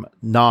from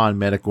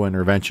non-medical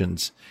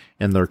interventions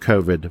in their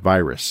COVID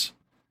virus.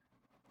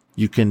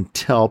 You can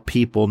tell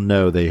people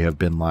no, they have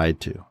been lied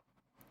to.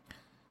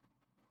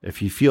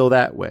 If you feel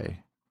that way,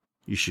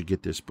 you should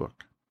get this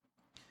book.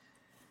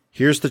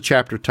 Here's the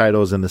chapter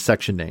titles and the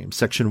section names.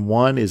 Section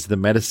 1 is the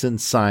medicine,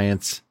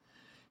 science,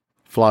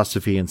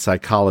 philosophy, and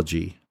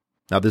psychology.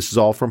 Now, this is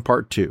all from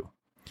part 2.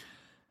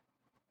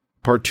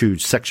 Part 2,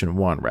 section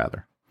 1,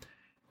 rather.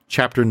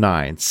 Chapter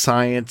 9,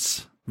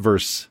 science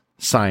versus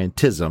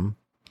scientism.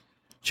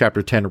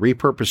 Chapter 10,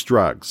 repurposed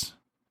drugs.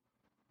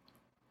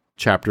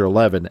 Chapter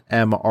 11,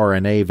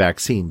 mRNA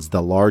vaccines,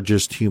 the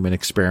largest human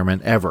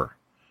experiment ever.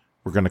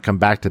 We're going to come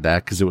back to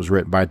that because it was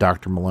written by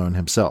Dr. Malone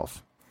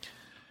himself.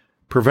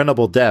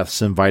 Preventable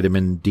deaths in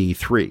vitamin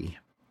D3.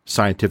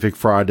 Scientific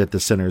fraud at the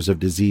Centers of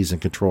Disease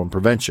and Control and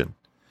Prevention,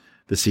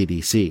 the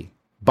CDC.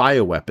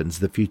 Bioweapons,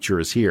 the future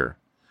is here.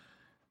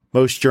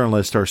 Most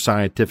journalists are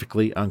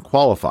scientifically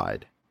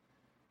unqualified.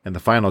 And the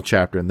final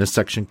chapter in this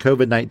section,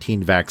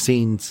 COVID-19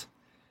 vaccines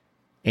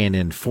and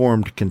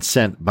informed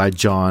consent by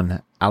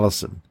John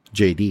Allison,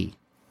 JD.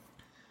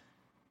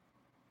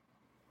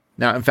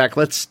 Now, in fact,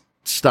 let's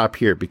stop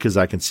here because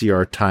I can see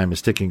our time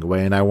is ticking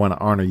away and I want to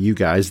honor you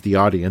guys, the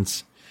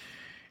audience,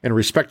 and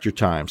respect your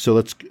time. So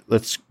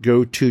let's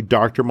go to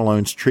Dr.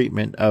 Malone's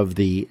treatment of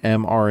the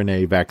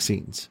mRNA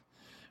vaccines,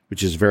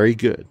 which is very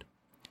good.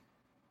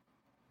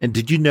 And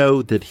did you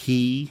know that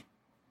he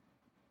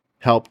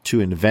helped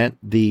to invent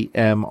the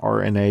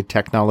mRNA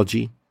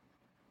technology,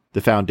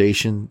 the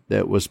foundation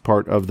that was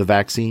part of the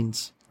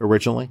vaccines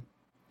originally?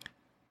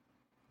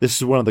 This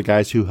is one of the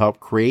guys who helped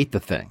create the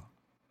thing.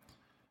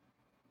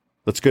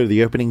 Let's go to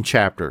the opening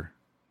chapter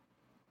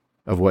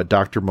of what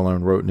Dr.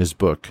 Malone wrote in his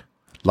book,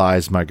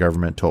 Lies My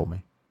Government Told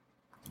Me.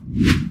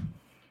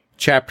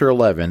 Chapter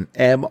 11,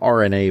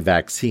 mRNA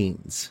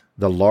vaccines,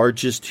 the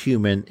largest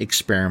human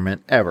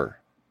experiment ever.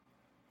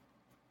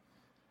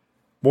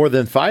 More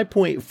than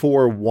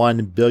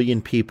 5.41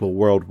 billion people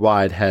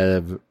worldwide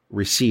have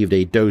received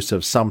a dose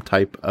of some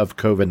type of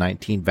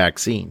COVID-19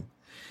 vaccine,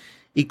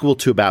 equal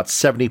to about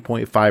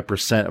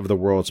 70.5% of the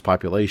world's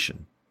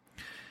population.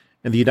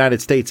 In the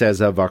United States, as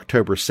of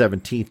October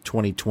 17,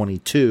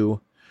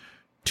 2022,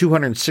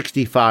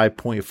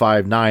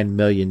 265.59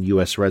 million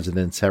U.S.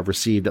 residents have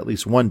received at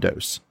least one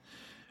dose,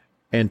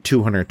 and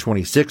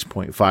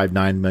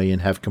 226.59 million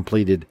have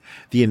completed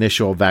the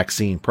initial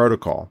vaccine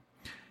protocol,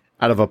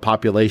 out of a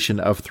population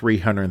of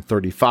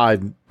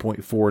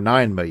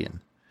 335.49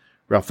 million,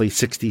 roughly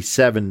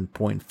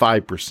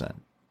 67.5%.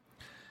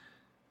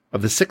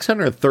 Of the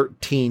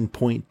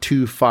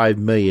 613.25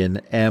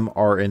 million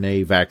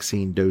mRNA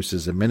vaccine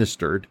doses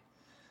administered,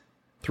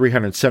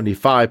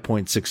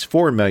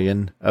 375.64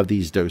 million of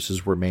these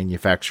doses were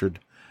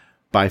manufactured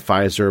by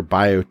Pfizer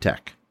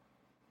BioNTech,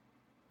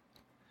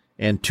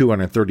 and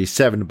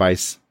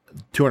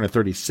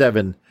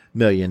 237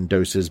 million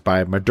doses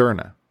by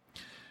Moderna.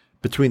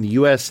 Between the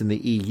U.S. and the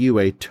EU,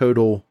 a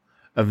total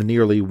of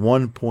nearly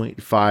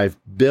 1.5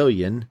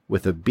 billion,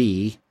 with a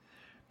B,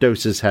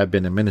 doses have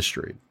been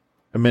administered.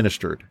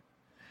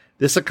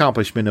 This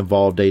accomplishment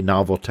involved a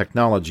novel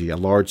technology, a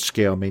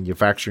large-scale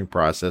manufacturing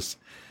process,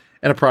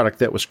 and a product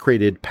that was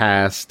created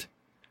past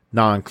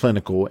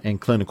non-clinical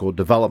and clinical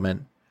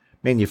development,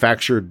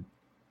 manufactured,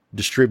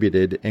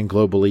 distributed, and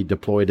globally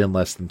deployed in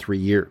less than 3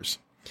 years.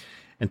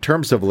 In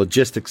terms of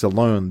logistics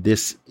alone,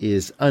 this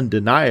is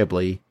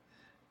undeniably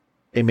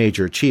a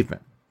major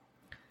achievement.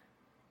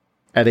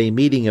 At a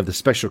meeting of the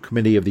Special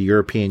Committee of the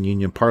European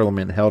Union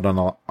Parliament held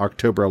on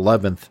October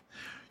 11th,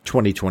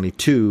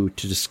 2022,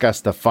 to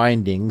discuss the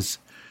findings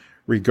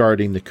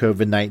regarding the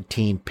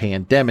COVID-19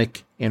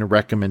 pandemic and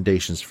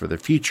recommendations for the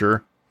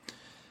future,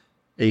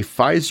 a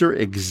Pfizer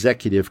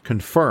executive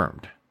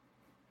confirmed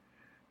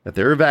that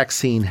their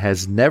vaccine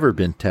has never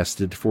been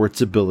tested for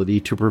its ability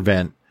to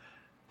prevent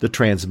the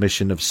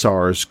transmission of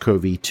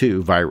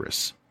SARS-CoV-2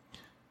 virus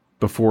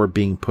before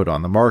being put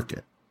on the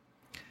market.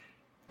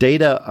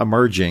 Data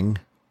emerging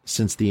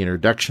since the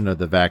introduction of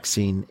the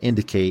vaccine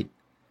indicate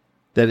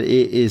that it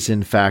is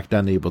in fact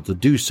unable to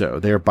do so,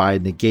 thereby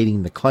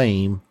negating the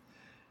claim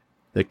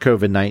that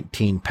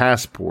COVID-19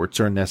 passports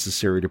are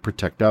necessary to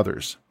protect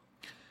others.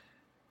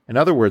 In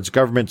other words,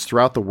 governments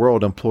throughout the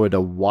world employed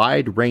a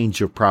wide range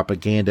of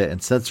propaganda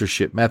and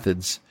censorship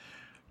methods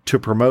to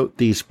promote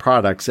these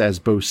products as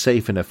both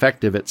safe and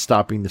effective at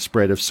stopping the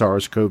spread of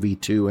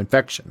SARS-CoV-2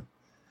 infection,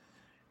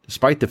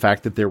 despite the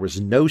fact that there was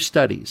no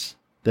studies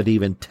that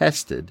even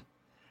tested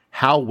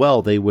how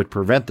well they would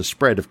prevent the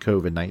spread of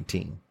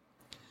COVID-19.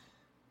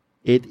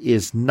 It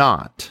is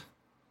not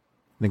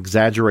an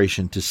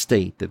exaggeration to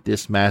state that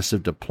this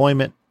massive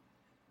deployment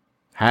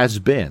has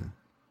been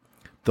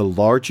the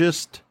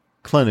largest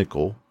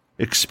clinical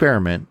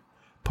experiment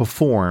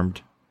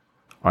performed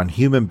on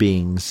human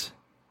beings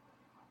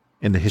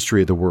in the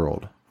history of the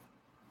world.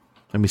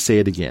 Let me say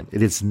it again.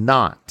 It is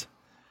not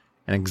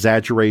an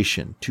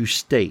exaggeration to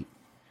state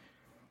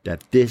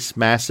that this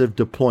massive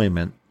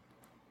deployment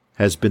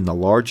has been the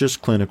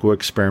largest clinical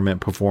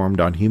experiment performed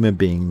on human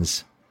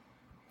beings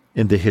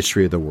in the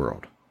history of the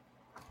world.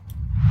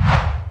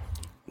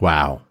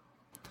 Wow.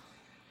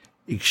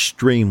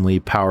 Extremely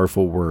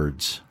powerful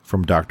words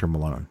from Dr.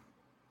 Malone.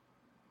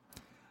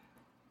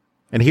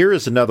 And here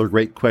is another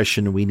great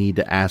question we need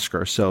to ask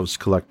ourselves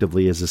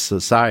collectively as a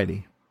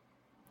society.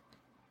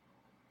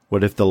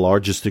 What if the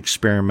largest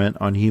experiment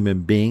on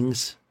human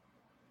beings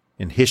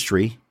in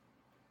history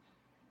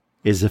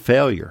is a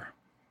failure?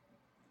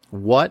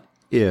 What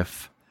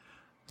if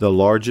the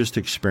largest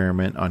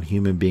experiment on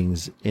human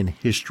beings in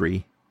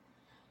history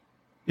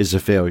is a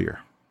failure?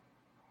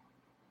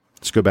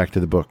 Let's go back to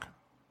the book.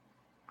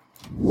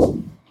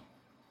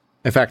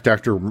 In fact,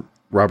 Dr.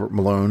 Robert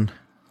Malone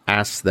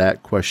asks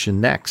that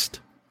question next.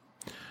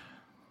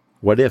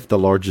 What if the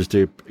largest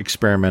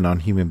experiment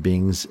on human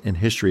beings in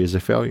history is a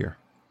failure?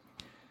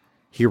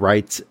 He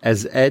writes,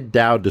 as Ed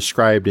Dowd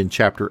described in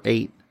Chapter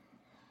 8,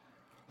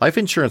 life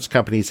insurance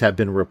companies have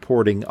been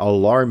reporting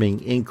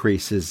alarming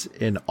increases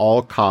in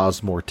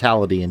all-cause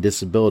mortality and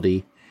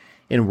disability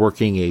in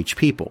working-age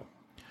people.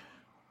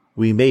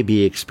 We may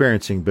be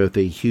experiencing both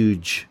a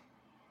huge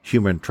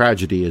human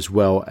tragedy as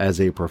well as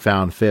a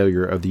profound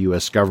failure of the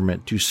U.S.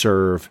 government to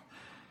serve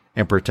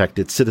and protect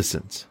its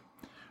citizens.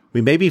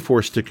 We may be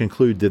forced to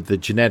conclude that the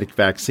genetic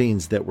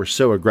vaccines that were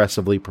so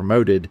aggressively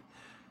promoted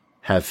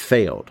have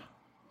failed,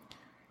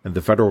 and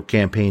the federal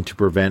campaign to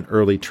prevent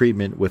early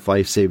treatment with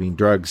life-saving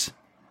drugs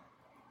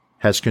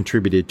has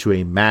contributed to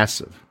a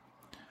massive,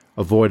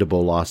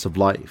 avoidable loss of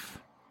life.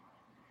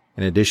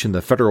 In addition,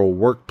 the federal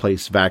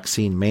workplace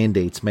vaccine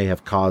mandates may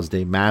have caused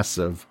a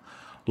massive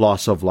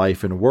loss of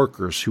life in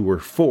workers who were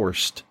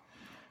forced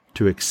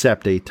to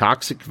accept a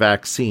toxic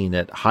vaccine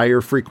at higher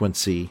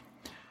frequency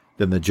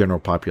than the general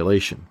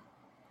population.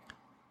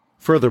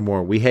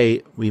 Furthermore,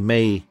 we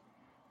may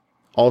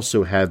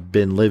also have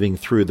been living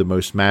through the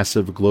most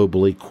massive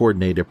globally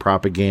coordinated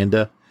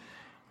propaganda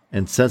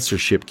and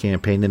censorship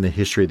campaign in the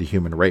history of the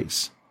human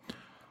race.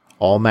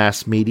 All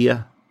mass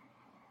media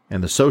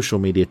and the social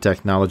media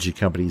technology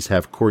companies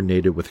have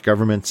coordinated with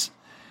governments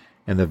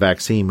and the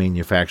vaccine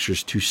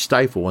manufacturers to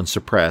stifle and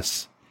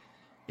suppress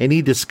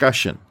any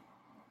discussion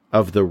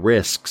of the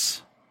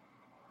risks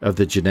of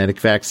the genetic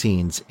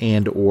vaccines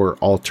and or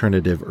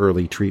alternative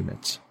early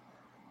treatments.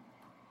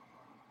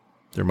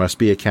 There must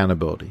be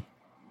accountability.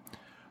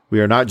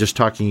 We are not just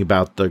talking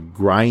about the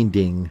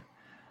grinding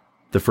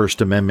the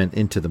First Amendment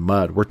into the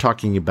mud. We're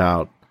talking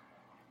about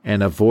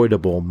an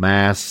avoidable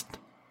mass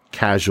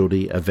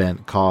casualty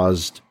event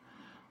caused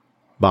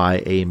by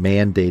a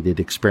mandated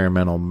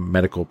experimental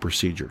medical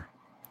procedure,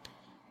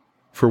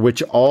 for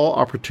which all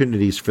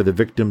opportunities for the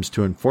victims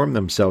to inform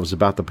themselves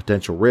about the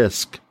potential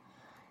risk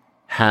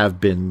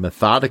have been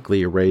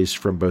methodically erased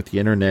from both the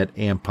internet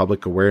and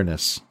public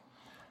awareness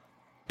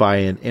by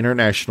an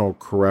international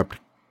corrupt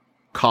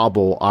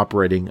cabal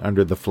operating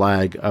under the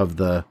flag of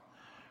the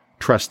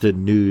Trusted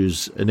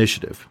News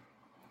Initiative,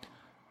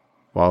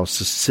 while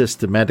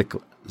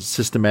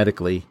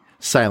systematically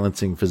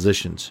silencing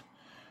physicians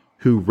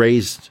who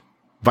raised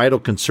vital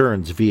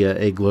concerns via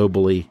a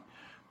globally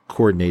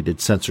coordinated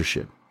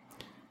censorship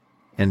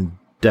and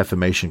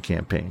defamation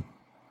campaign.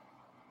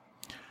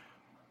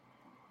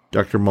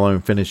 Dr.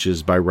 Malone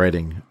finishes by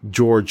writing,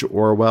 George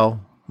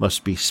Orwell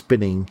must be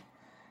spinning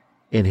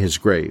in his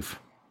grave.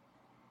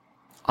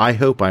 I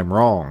hope I'm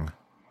wrong.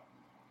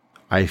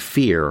 I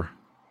fear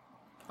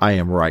I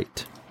am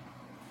right.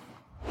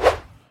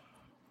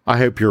 I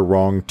hope you're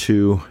wrong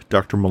too,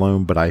 Dr.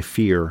 Malone, but I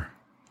fear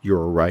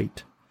you're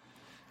right.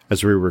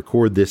 As we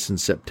record this in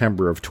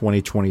September of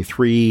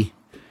 2023,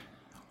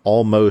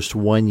 almost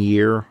 1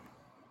 year,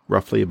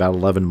 roughly about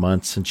 11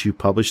 months since you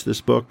published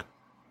this book,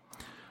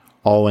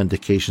 all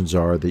indications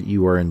are that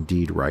you are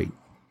indeed right.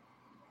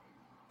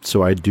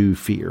 So I do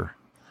fear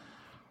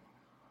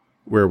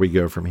where we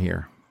go from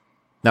here.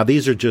 Now,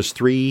 these are just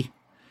 3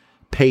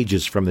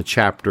 pages from the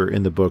chapter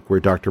in the book where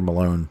Dr.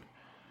 Malone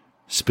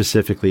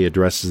specifically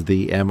addresses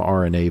the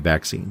mRNA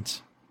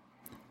vaccines.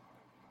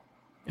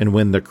 And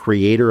when the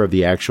creator of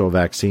the actual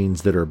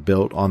vaccines that are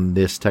built on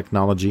this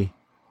technology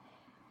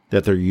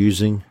that they're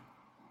using,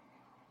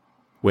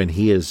 when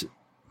he is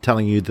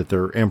telling you that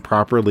they're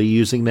improperly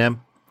using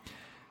them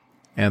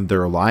and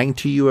they're lying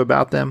to you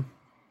about them,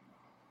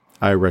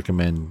 I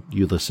recommend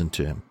you listen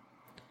to him.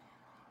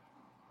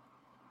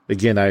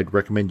 Again, I'd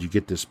recommend you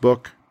get this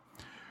book.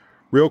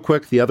 Real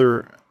quick, the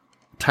other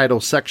title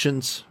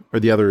sections, or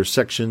the other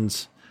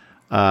sections,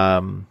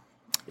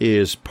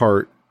 is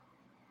part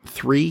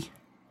 3.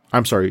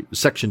 I'm sorry,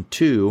 section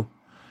 2,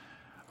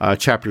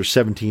 chapters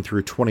 17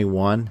 through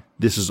 21.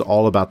 This is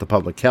all about the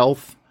public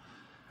health.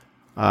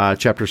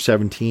 Chapter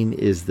 17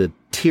 is the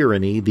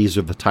tyranny. These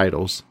are the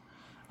titles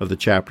of the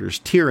chapters.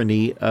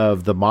 Tyranny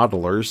of the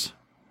modelers.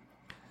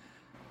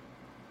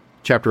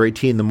 Chapter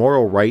 18, the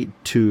moral right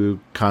to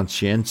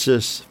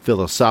conscientious,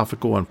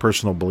 philosophical, and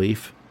personal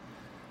belief.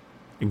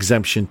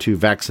 Exemption to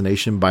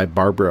Vaccination by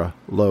Barbara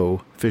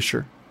Lowe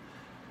Fisher.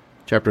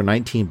 Chapter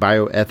 19,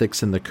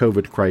 Bioethics in the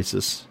COVID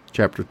Crisis.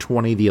 Chapter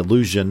 20, The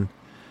Illusion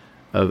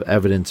of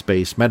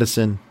Evidence-Based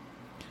Medicine.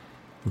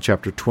 And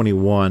Chapter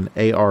 21,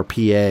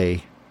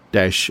 ARPA-H,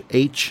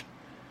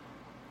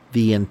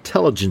 The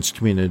Intelligence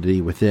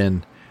Community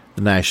Within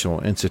the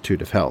National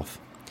Institute of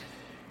Health.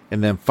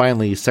 And then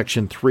finally,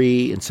 Section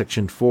 3 and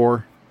Section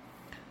 4.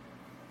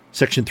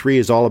 Section 3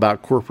 is all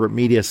about corporate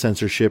media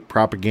censorship,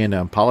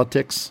 propaganda, and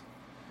politics.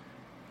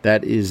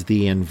 That is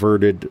the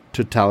inverted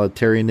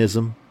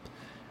totalitarianism,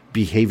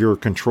 behavioral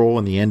control,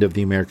 and the end of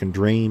the American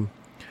dream,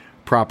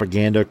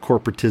 propaganda,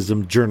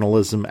 corporatism,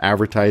 journalism,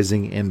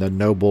 advertising, and the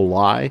noble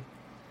lie.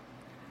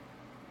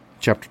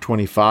 Chapter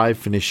 25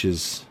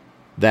 finishes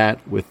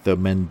that with the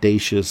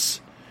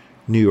mendacious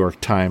New York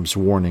Times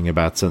warning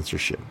about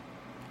censorship.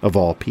 Of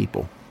all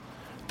people,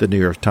 the New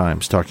York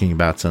Times talking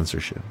about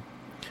censorship.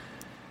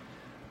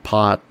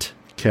 Pot,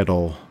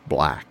 kettle,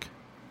 black.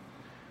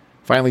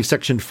 Finally,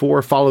 Section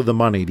 4, Follow the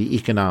Money, the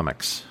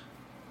Economics.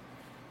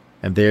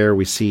 And there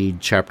we see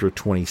Chapter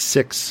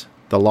 26,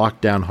 The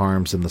Lockdown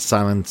Harms and the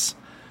Silence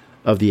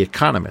of the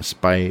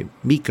Economist by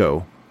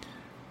Mikko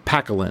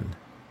Pakalin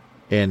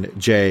and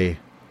Jay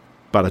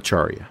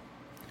Bhattacharya.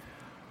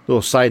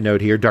 Little side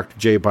note here, Dr.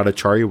 Jay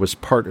Bhattacharya was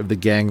part of the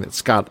gang that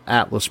Scott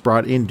Atlas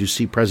brought in to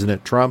see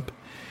President Trump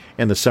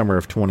in the summer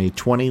of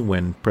 2020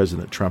 when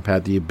President Trump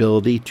had the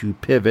ability to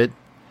pivot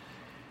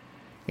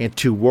and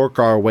to work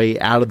our way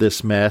out of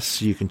this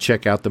mess. You can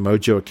check out the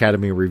Mojo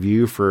Academy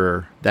review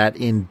for that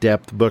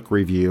in-depth book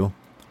review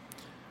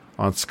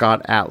on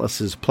Scott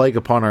Atlas's Plague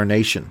Upon Our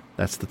Nation.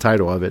 That's the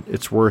title of it.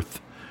 It's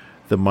worth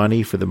the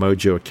money for the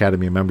Mojo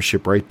Academy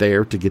membership right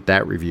there to get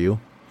that review.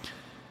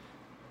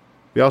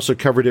 We also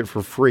covered it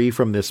for free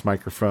from this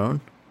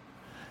microphone.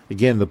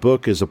 Again, the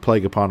book is A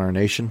Plague Upon Our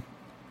Nation.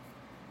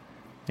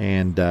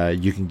 And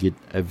you can get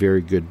a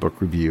very good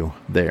book review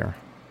there.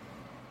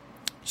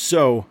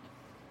 So,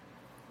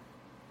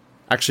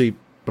 actually,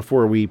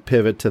 before we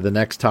pivot to the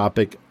next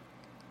topic,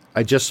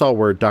 I just saw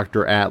where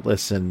Dr.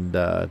 Atlas and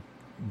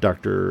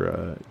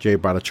Dr. Jay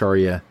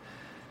Bhattacharya,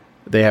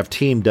 they have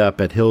teamed up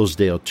at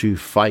Hillsdale to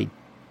fight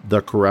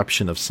the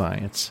corruption of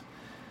science.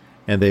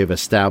 And they've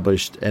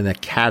established an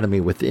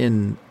academy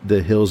within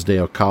the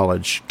Hillsdale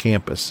College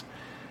campus.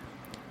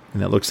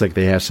 And it looks like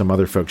they have some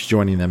other folks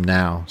joining them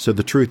now. So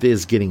the truth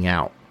is getting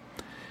out.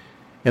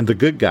 And the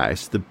good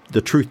guys,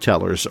 the truth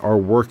tellers, are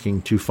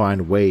working to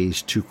find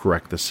ways to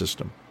correct the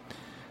system.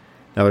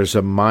 Now, there's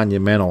a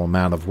monumental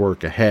amount of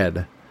work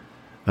ahead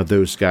of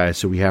those guys,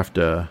 so we have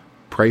to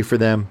pray for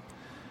them,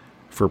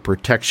 for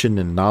protection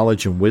and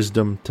knowledge and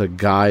wisdom to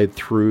guide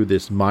through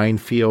this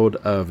minefield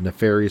of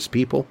nefarious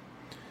people.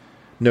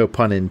 No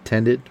pun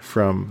intended,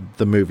 from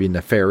the movie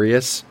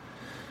Nefarious,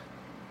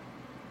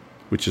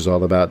 which is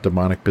all about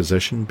demonic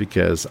possession,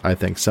 because I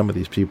think some of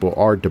these people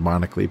are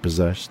demonically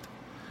possessed.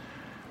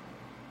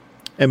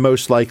 And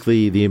most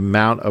likely the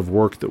amount of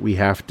work that we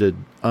have to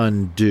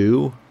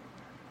undo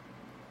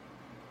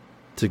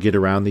to get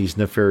around these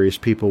nefarious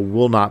people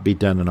will not be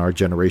done in our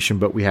generation,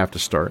 but we have to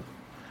start.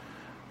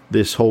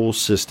 This whole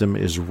system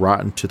is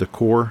rotten to the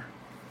core.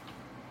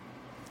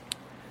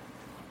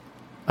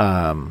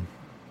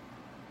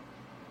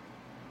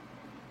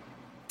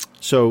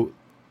 So,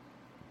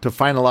 to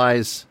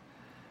finalize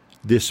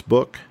this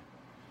book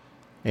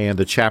and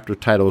the chapter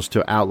titles,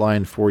 to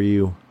outline for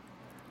you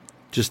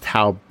just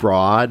how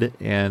broad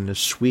and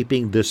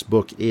sweeping this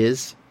book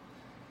is.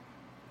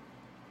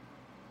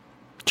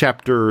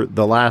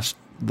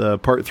 The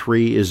part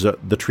 3 is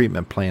the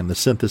treatment plan, the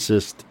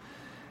synthesis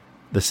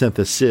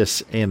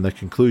and the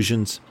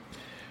conclusions.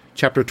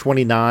 Chapter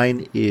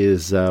 29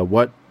 is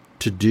what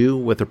to do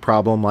with a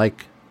problem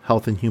like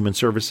Health and Human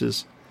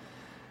Services.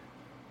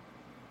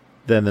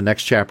 Then the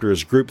next chapter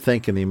is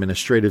groupthink and the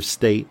administrative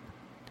state.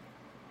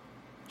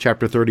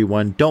 Chapter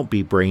 31, don't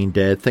be brain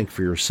dead, think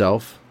for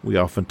yourself. We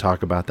often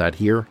talk about that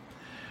here.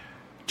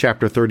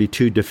 Chapter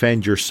 32,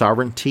 defend your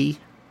sovereignty.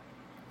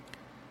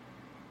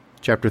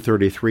 Chapter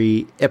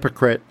 33,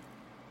 Epicret.org.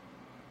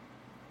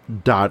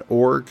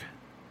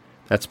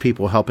 That's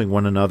People Helping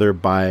One Another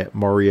by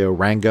Mario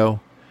Rango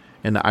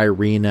and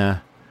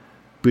Irina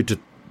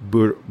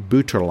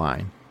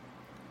Buterline.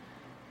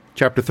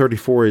 Chapter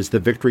 34 is The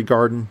Victory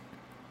Garden.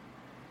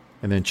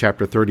 And then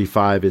chapter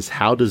 35 is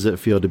How Does It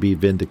Feel to Be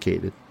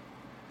Vindicated?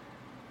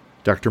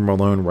 Dr.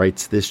 Malone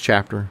writes this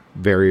chapter.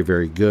 Very,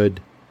 very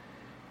good.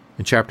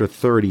 And chapter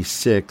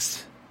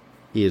 36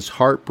 is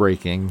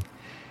heartbreaking.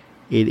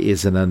 It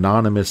is an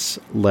anonymous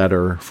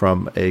letter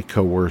from a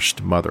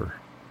coerced mother.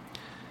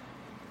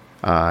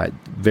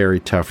 Very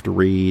tough to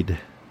read.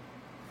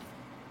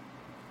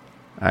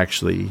 I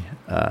actually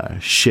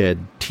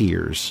shed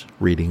tears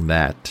reading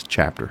that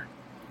chapter.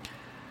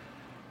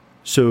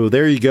 So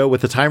there you go.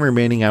 With the time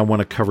remaining, I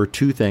want to cover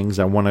two things.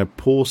 I want to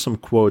pull some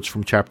quotes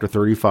from chapter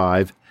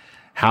 35.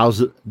 How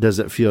does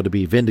it feel to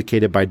be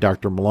vindicated by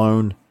Dr.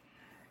 Malone?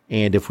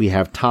 And if we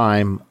have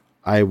time,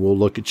 I will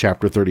look at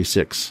chapter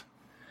 36.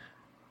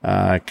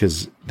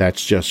 Because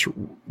that's just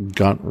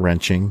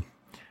gut-wrenching.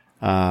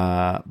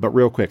 But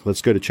real quick,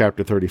 let's go to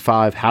chapter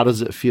 35. How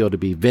does it feel to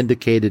be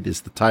vindicated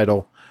is the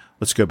title.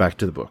 Let's go back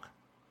to the book.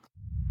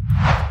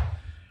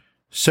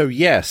 So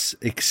yes,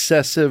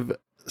 excessive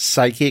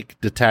psychic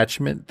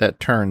detachment that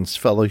turns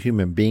fellow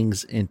human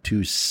beings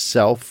into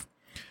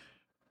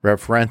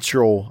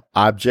self-referential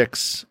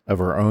objects of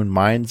our own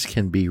minds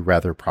can be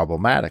rather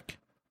problematic.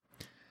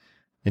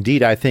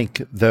 Indeed, I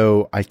think,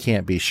 though I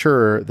can't be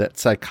sure, that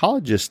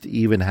psychologists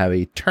even have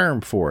a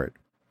term for it.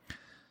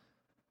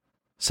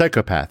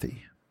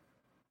 Psychopathy.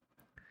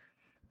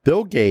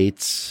 Bill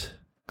Gates,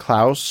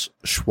 Klaus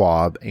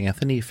Schwab,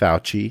 Anthony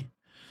Fauci,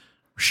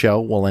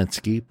 Rochelle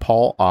Walensky,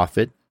 Paul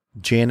Offit,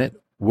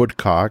 Janet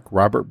Woodcock,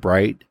 Robert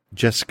Bright,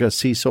 Jessica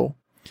Cecil,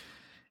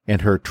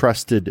 and her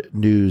Trusted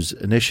News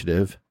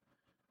Initiative.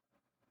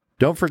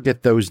 Don't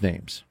forget those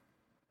names.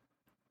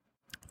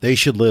 They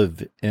should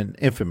live in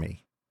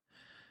infamy.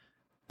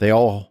 They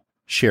all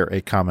share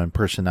a common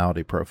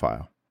personality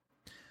profile.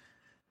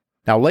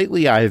 Now,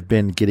 lately I have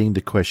been getting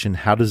the question,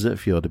 how does it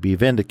feel to be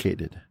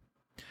vindicated?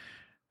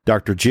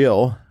 Dr.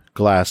 Jill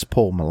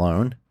Glasspool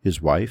Malone,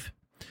 his wife,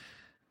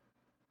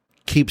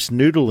 keeps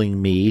noodling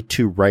me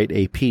to write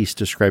a piece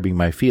describing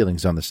my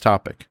feelings on this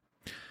topic.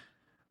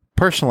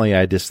 Personally,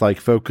 I dislike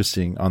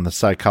focusing on the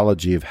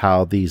psychology of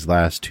how these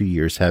last 2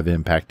 years have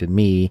impacted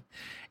me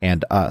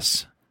and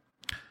us.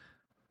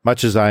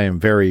 Much as I am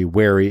very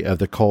wary of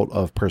the cult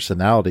of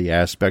personality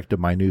aspect of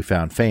my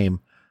newfound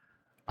fame,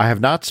 I have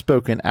not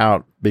spoken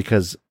out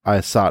because I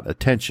sought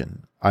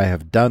attention. I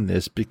have done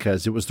this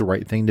because it was the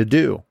right thing to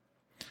do.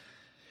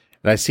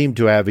 And I seem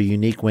to have a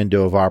unique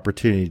window of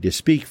opportunity to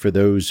speak for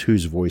those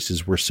whose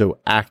voices were so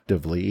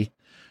actively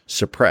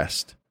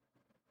suppressed.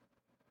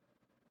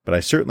 But I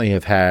certainly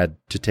have had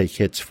to take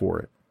hits for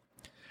it.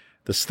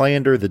 The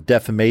slander, the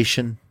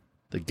defamation,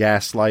 the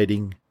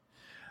gaslighting,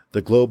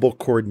 the global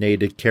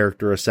coordinated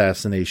character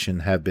assassination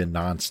have been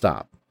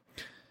nonstop.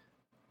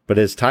 But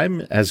as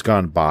time has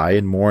gone by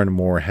and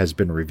more has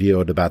been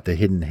revealed about the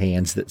hidden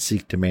hands that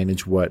seek to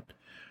manage what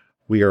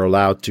we are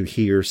allowed to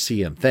hear,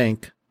 see, and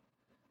think,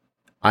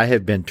 I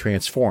have been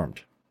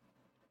transformed.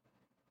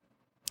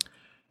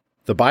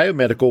 The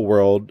biomedical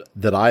world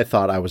that I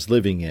thought I was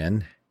living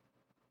in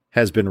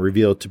has been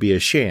revealed to be a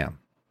sham.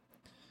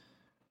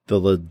 The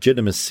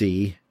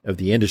legitimacy of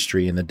the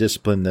industry and the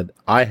discipline that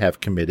I have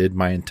committed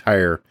my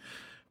entire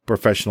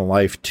professional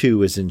life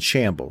to is in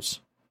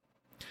shambles.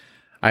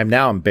 I am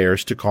now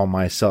embarrassed to call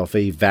myself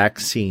a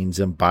vaccines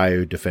and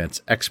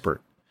biodefense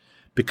expert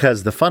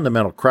because the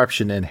fundamental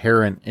corruption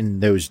inherent in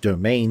those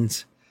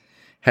domains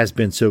has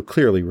been so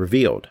clearly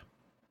revealed.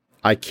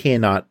 I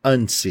cannot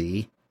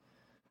unsee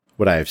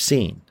what I have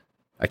seen.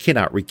 I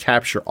cannot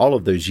recapture all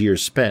of those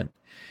years spent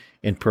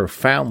in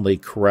profoundly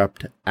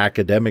corrupt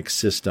academic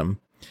system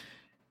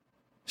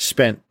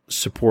spent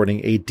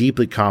supporting a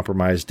deeply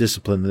compromised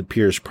discipline that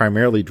appears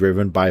primarily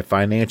driven by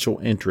financial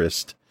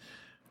interest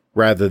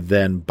rather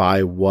than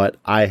by what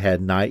I had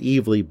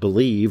naively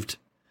believed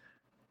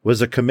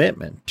was a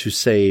commitment to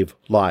save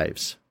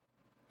lives.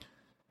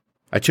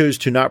 I chose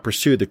to not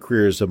pursue the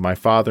careers of my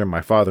father and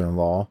my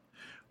father-in-law,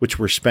 which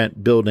were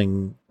spent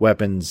building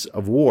weapons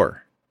of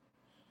war,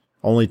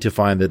 only to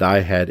find that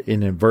I had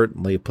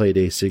inadvertently played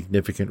a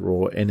significant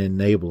role in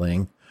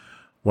enabling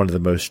one of the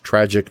most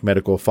tragic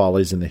medical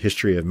follies in the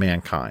history of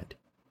mankind.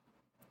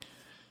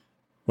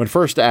 When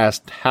first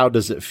asked, how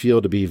does it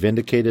feel to be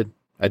vindicated,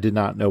 I did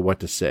not know what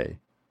to say.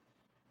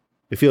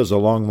 It feels a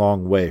long,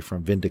 long way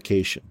from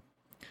vindication.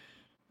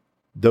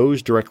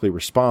 Those directly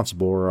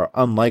responsible are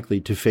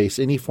unlikely to face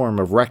any form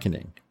of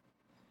reckoning,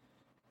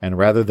 and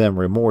rather than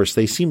remorse,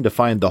 they seem to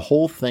find the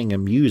whole thing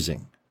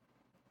amusing.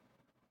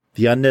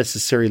 The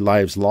unnecessary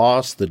lives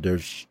lost,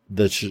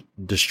 the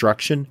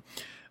destruction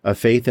of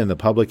faith in the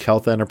public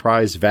health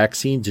enterprise,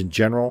 vaccines in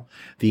general,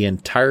 the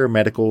entire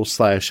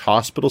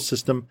medical/hospital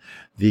system,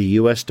 the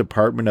U.S.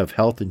 Department of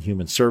Health and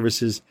Human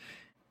Services,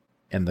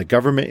 and the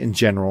government in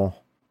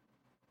general.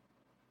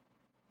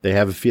 They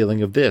have a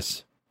feeling of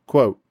this,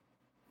 quote,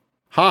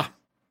 "Ha!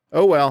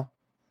 Oh well.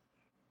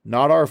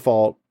 Not our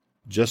fault.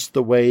 Just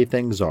the way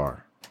things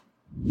are."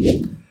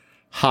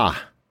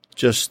 Ha!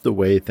 Just the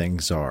way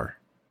things are.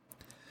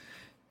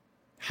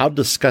 How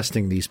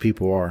disgusting these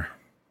people are.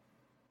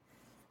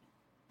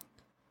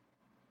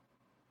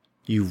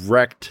 You've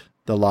wrecked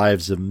the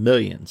lives of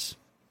millions.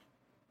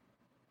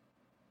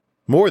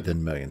 More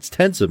than millions,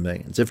 tens of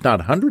millions, if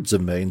not hundreds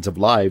of millions of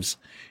lives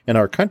in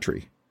our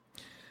country.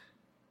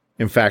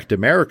 In fact,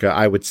 America,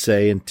 I would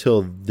say,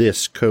 until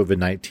this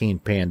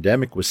COVID-19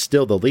 pandemic, was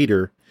still the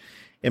leader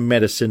in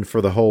medicine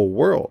for the whole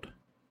world.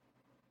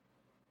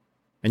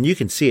 And you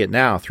can see it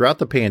now. Throughout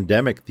the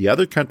pandemic, the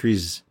other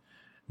countries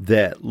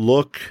that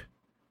look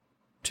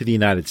to the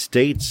United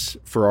States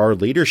for our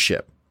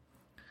leadership,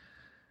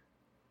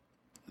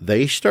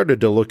 they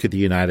started to look at the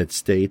United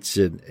States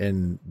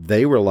and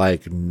they were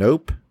like,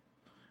 nope,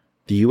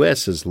 the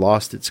U.S. has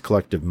lost its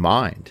collective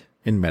mind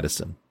in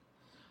medicine.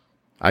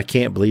 I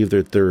can't believe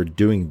that they're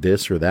doing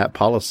this or that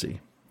policy.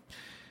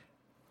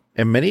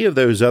 And many of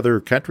those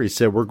other countries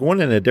said, we're going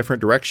in a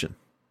different direction.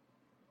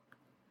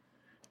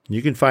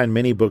 You can find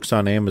many books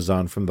on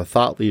Amazon from the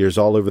thought leaders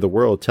all over the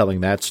world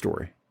telling that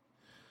story.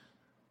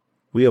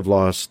 We have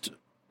lost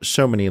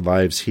so many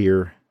lives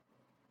here.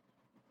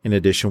 In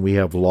addition, we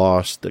have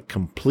lost the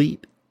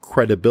complete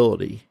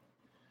credibility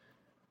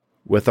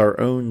with our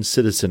own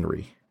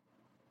citizenry.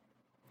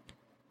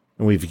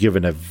 And we've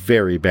given a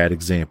very bad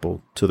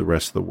example to the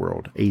rest of the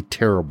world. A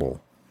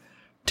terrible,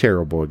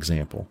 terrible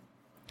example.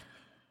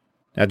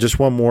 Now, just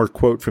one more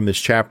quote from this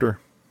chapter.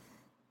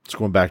 Let's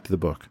go back to the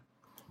book.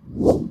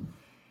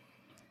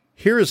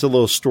 Here is a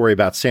little story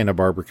about Santa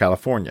Barbara,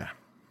 California.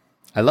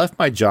 I left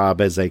my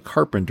job as a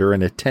carpenter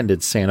and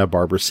attended Santa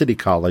Barbara City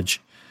College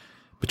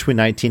between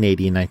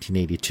 1980 and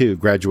 1982,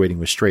 graduating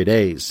with straight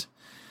A's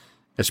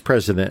as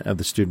president of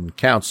the student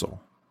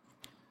council.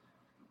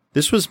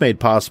 This was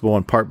made possible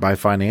in part by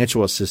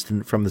financial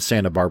assistance from the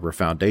Santa Barbara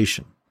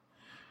Foundation.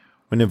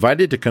 When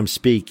invited to come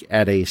speak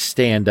at a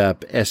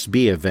stand-up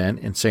SB event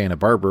in Santa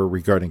Barbara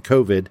regarding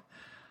COVID,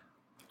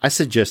 I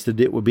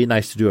suggested it would be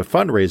nice to do a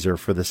fundraiser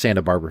for the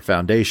Santa Barbara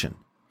Foundation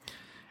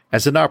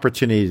as an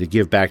opportunity to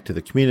give back to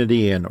the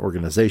community and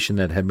organization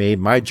that had made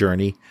my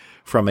journey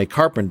from a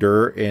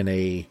carpenter and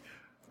a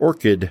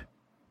orchard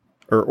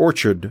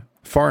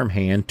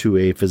farmhand to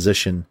a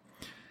physician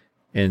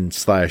and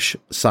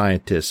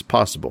 /scientist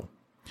possible.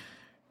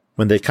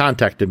 When they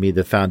contacted me,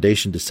 the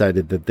foundation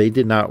decided that they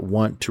did not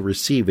want to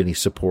receive any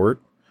support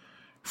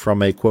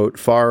from a, quote,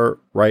 far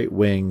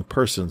right-wing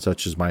person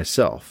such as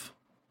myself.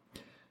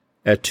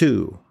 Et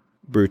tu,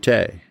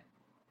 Brute.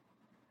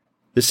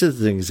 This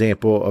is an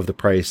example of the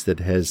price that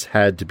has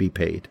had to be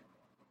paid.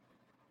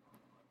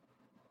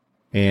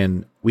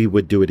 And we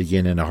would do it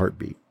again in a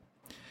heartbeat.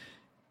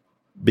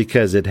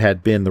 Because it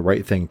had been the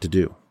right thing to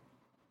do.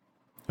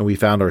 And we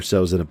found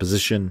ourselves in a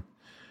position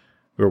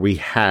where we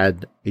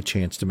had a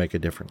chance to make a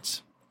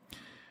difference.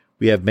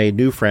 We have made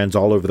new friends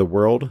all over the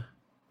world,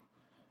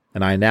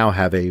 and I now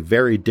have a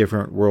very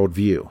different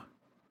worldview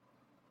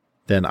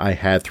than I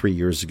had 3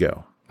 years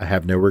ago. I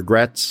have no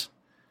regrets,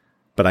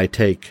 but I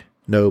take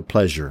no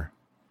pleasure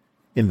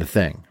in the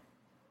thing.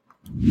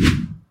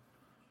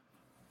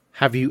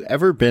 Have you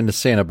ever been to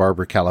Santa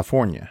Barbara,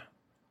 California?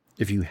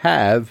 If you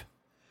have,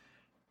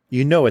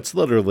 you know it's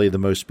literally the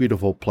most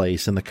beautiful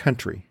place in the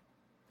country.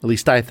 At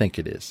least I think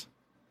it is.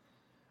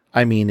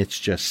 I mean, it's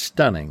just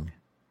stunning.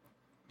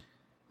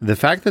 The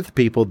fact that the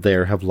people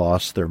there have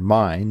lost their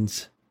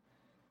minds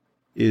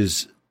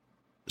is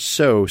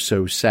so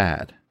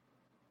sad.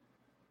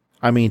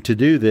 I mean, to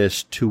do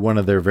this to one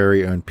of their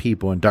very own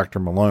people, and Dr.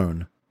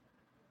 Malone,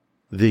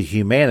 the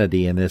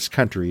humanity in this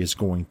country is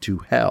going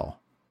to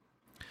hell.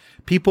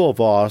 People have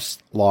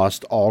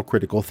lost all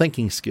critical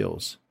thinking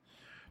skills.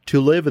 To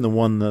live in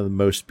one of the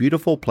most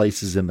beautiful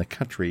places in the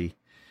country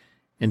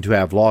and to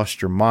have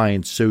lost your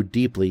mind so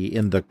deeply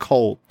in the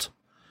cult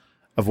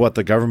of what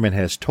the government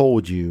has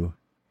told you,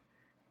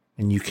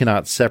 and you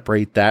cannot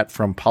separate that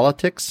from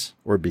politics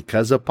or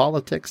because of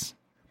politics,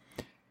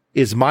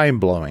 is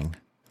mind-blowing.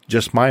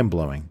 Just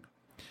mind-blowing.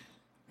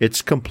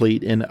 It's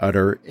complete and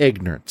utter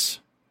ignorance.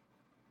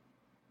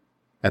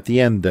 At the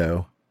end,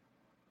 though,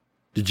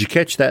 did you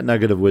catch that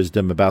nugget of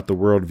wisdom about the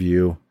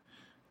worldview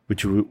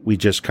which we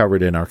just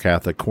covered in our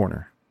Catholic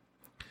Corner?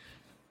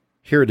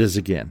 Here it is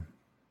again.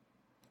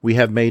 We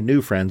have made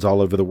new friends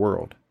all over the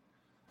world.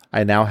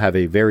 I now have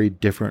a very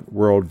different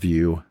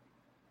worldview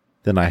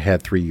than I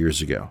had 3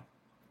 years ago.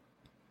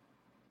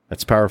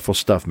 That's powerful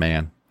stuff,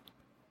 man.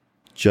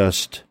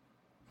 Just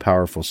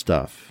powerful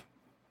stuff.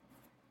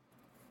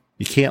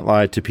 You can't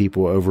lie to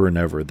people over and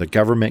over. The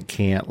government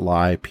can't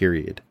lie,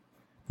 period.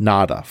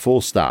 Nada. Full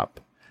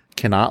stop.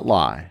 Cannot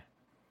lie.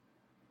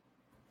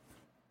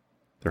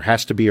 There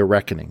has to be a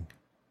reckoning.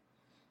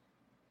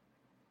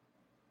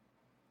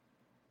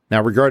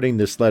 Now, regarding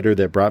this letter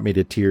that brought me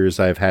to tears,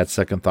 I've had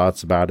second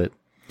thoughts about it,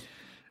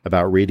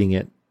 about reading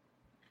it.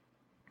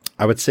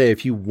 I would say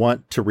if you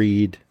want to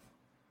read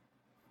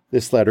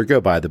this letter,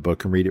 go buy the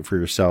book and read it for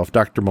yourself.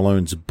 Dr.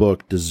 Malone's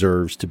book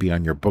deserves to be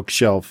on your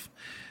bookshelf.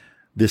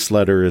 This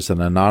letter is an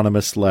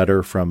anonymous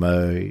letter from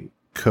a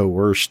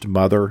coerced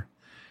mother,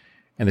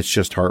 and it's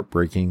just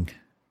heartbreaking.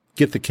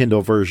 Get the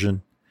Kindle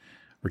version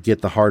or get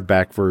the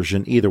hardback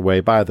version. Either way,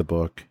 buy the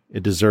book.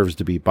 It deserves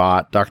to be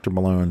bought. Dr.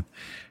 Malone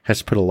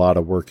has put a lot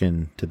of work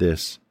into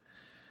this.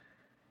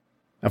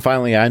 And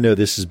finally, I know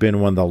this has been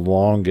one of the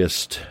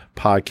longest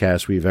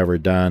podcasts we've ever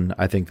done.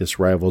 I think this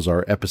rivals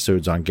our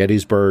episodes on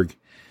Gettysburg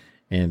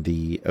and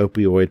the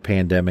opioid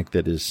pandemic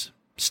that is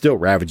still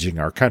ravaging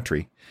our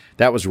country.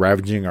 That was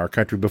ravaging our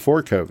country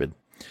before COVID,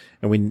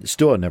 and we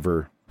still have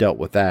never dealt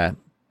with that.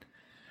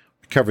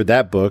 We covered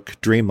that book,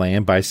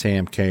 Dreamland, by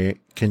Sam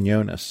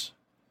Quinones.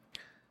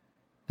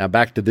 Now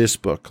back to this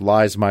book,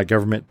 Lies My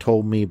Government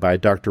Told Me by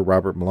Dr.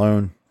 Robert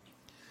Malone.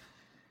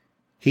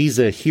 He's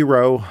a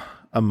hero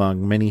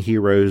among many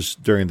heroes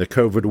during the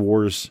COVID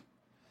wars.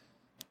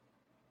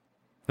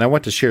 And I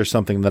want to share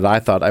something that I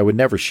thought I would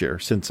never share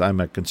since I'm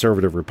a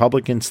conservative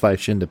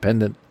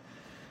Republican/independent.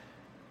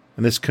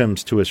 And this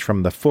comes to us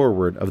from the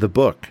foreword of the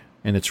book,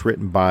 and it's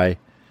written by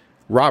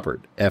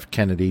Robert F.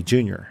 Kennedy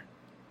Jr.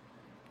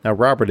 Now,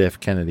 Robert F.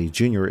 Kennedy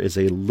Jr. is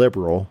a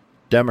liberal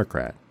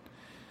Democrat,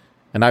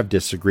 and I've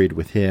disagreed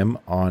with him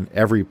on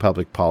every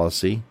public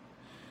policy,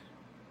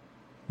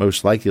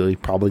 most likely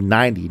probably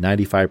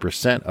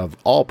 95% of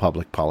all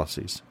public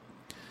policies.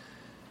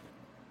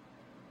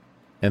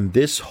 And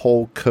this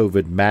whole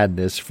COVID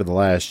madness for the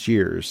last 3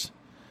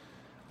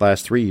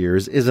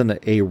 years,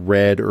 isn't a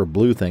red or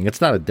blue thing.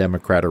 It's not a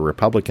Democrat or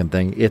Republican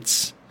thing.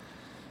 It's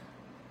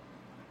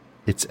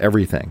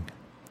everything.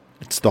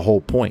 It's the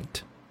whole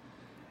point.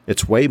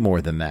 It's way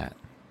more than that.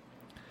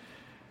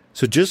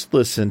 So just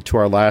listen to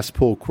our last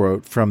pull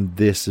quote from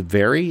this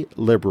very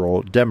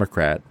liberal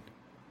Democrat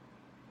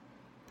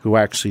who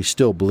actually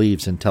still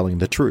believes in telling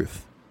the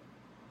truth.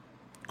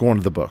 Go on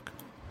to the book.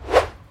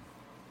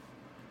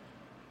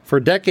 For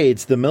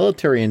decades, the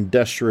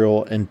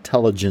military-industrial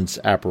intelligence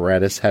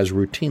apparatus has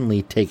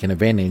routinely taken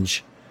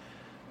advantage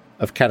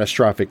of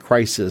catastrophic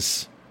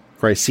crises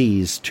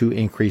to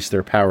increase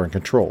their power and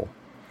control.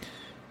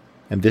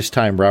 And this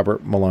time,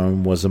 Robert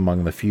Malone was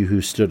among the few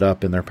who stood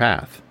up in their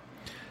path.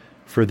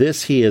 For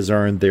this, he has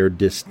earned their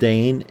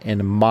disdain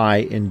and my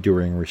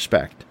enduring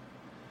respect.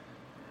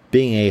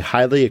 Being a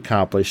highly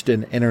accomplished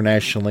and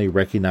internationally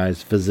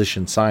recognized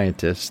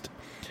physician-scientist,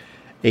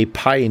 a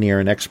pioneer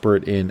and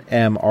expert in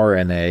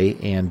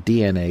mRNA and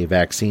DNA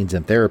vaccines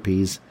and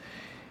therapies,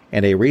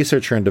 and a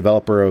researcher and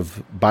developer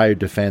of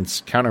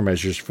biodefense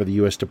countermeasures for the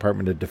U.S.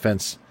 Department of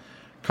Defense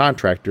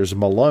contractors,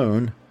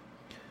 Malone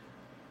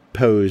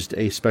posed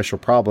a special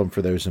problem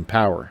for those in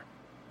power.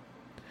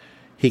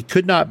 He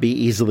could not be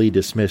easily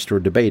dismissed or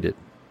debated,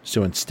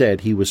 so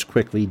instead he was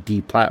quickly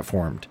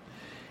deplatformed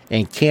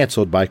and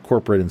canceled by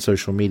corporate and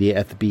social media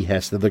at the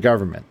behest of the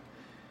government.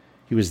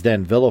 He was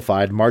then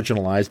vilified,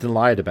 marginalized, and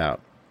lied about.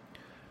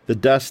 The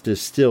dust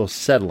is still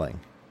settling,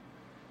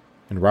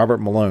 and Robert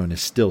Malone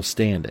is still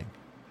standing.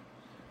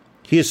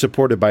 He is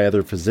supported by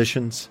other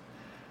physicians,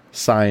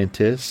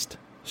 scientists,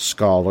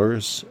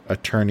 scholars,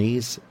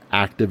 attorneys,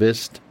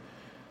 activists,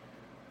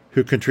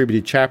 who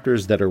contributed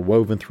chapters that are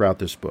woven throughout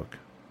this book.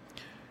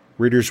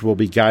 Readers will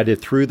be guided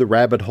through the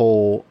rabbit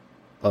hole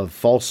of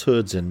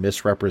falsehoods and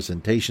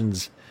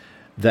misrepresentations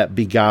that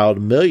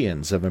beguiled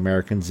millions of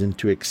Americans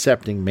into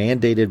accepting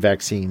mandated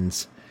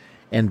vaccines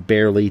and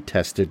barely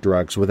tested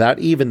drugs without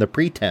even the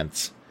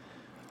pretense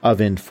of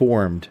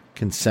informed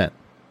consent.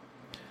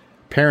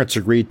 Parents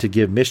agreed to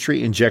give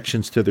mystery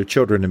injections to their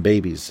children and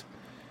babies,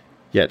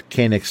 yet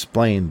can't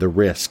explain the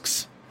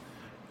risks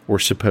or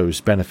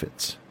supposed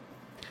benefits.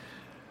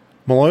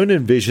 Malone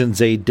envisions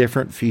a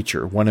different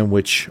future, one in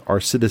which our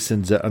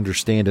citizens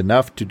understand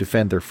enough to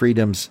defend their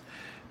freedoms,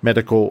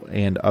 medical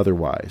and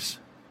otherwise.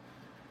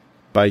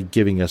 By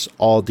giving us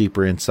all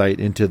deeper insight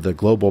into the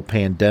global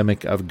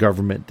pandemic of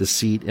government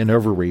deceit and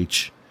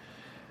overreach,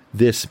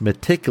 this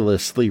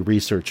meticulously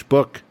researched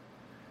book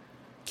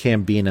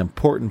can be an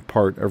important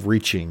part of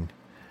reaching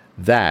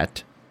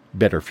that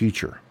better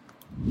future.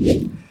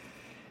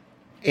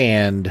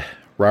 And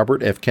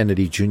Robert F.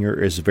 Kennedy Jr.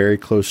 is very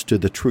close to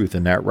the truth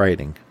in that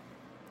writing.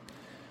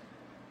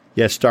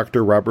 Yes,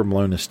 Dr. Robert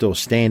Malone is still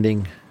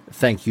standing.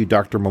 Thank you,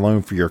 Dr.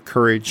 Malone, for your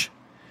courage.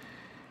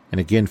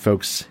 And again,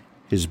 folks,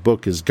 his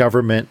book is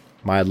Government,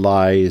 My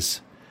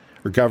Lies,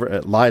 or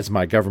Lies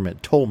My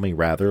Government Told Me,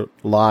 rather.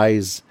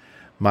 Lies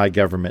My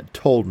Government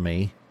Told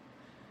Me.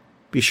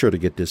 Be sure to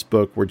get this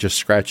book. We're just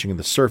scratching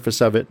the surface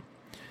of it.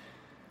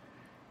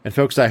 And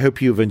folks, I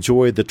hope you've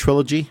enjoyed the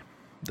trilogy,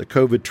 the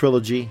COVID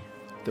trilogy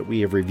that we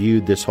have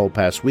reviewed this whole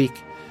past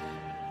week.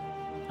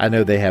 I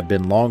know they have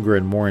been longer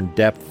and more in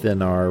depth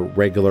than our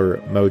regular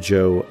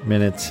Mojo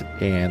Minutes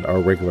and our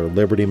regular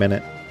Liberty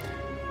Minute.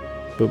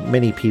 But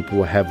many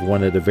people have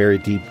wanted a very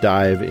deep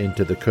dive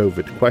into the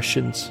COVID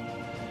questions.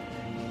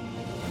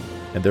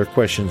 And their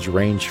questions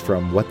range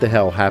from what the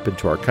hell happened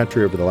to our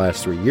country over the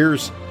last 3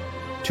 years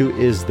to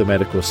is the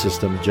medical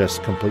system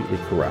just completely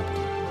corrupt?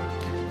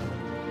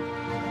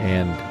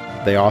 And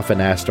they often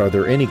asked, are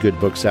there any good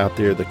books out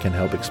there that can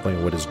help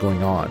explain what is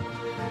going on?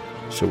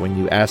 So when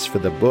you ask for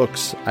the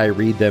books, I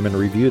read them and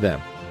review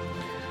them.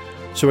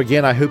 So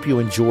again, I hope you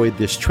enjoyed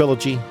this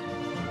trilogy.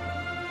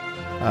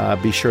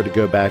 Be sure to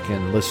go back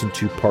and listen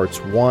to parts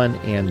 1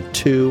 and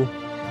 2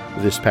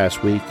 this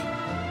past week.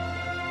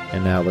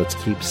 And now let's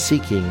keep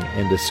seeking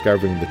and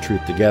discovering the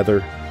truth together,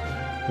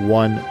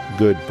 one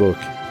good book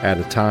at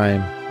a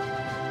time.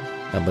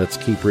 And let's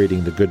keep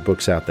reading the good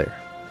books out there.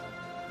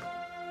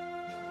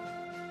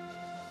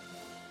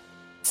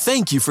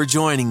 Thank you for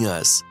joining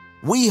us.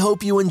 We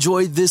hope you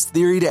enjoyed this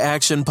Theory to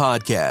Action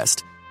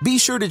podcast. Be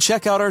sure to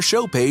check out our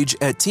show page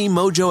at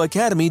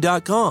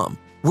teammojoacademy.com,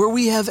 where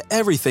we have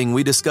everything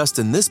we discussed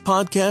in this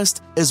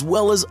podcast, as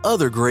well as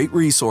other great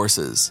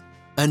resources.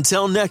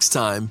 Until next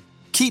time,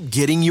 keep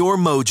getting your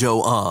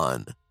mojo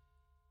on.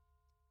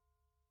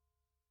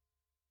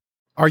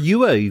 Are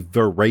you a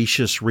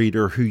voracious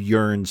reader who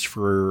yearns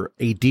for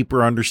a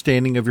deeper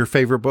understanding of your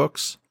favorite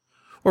books?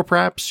 Or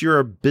perhaps you're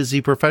a busy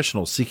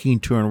professional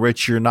seeking to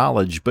enrich your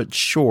knowledge but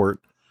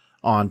short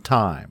on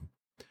time.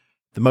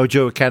 The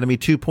Mojo Academy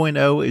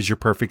 2.0 is your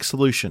perfect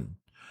solution.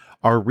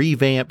 Our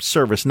revamped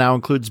service now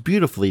includes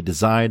beautifully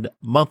designed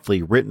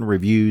monthly written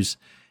reviews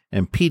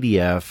and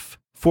PDF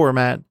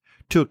format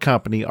to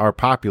accompany our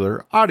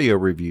popular audio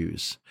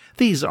reviews.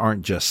 These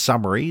aren't just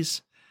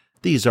summaries.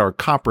 These are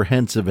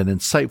comprehensive and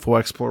insightful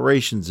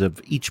explorations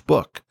of each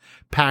book,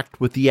 packed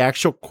with the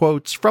actual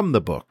quotes from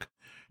the book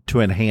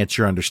to enhance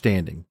your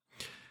understanding.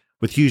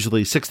 With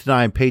usually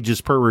 69 pages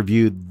per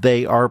review,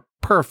 they are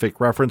perfect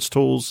reference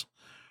tools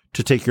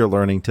to take your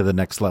learning to the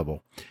next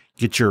level.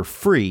 Get your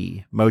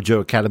free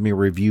Mojo Academy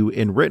review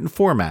in written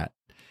format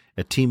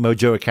at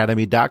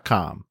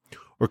teammojoacademy.com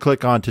or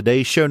click on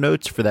today's show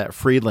notes for that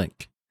free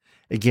link.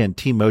 Again,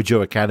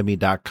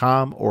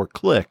 teammojoacademy.com or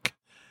click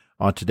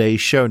on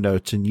today's show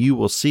notes and you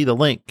will see the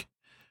link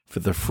for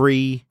the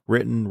free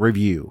written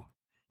review.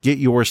 Get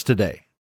yours today.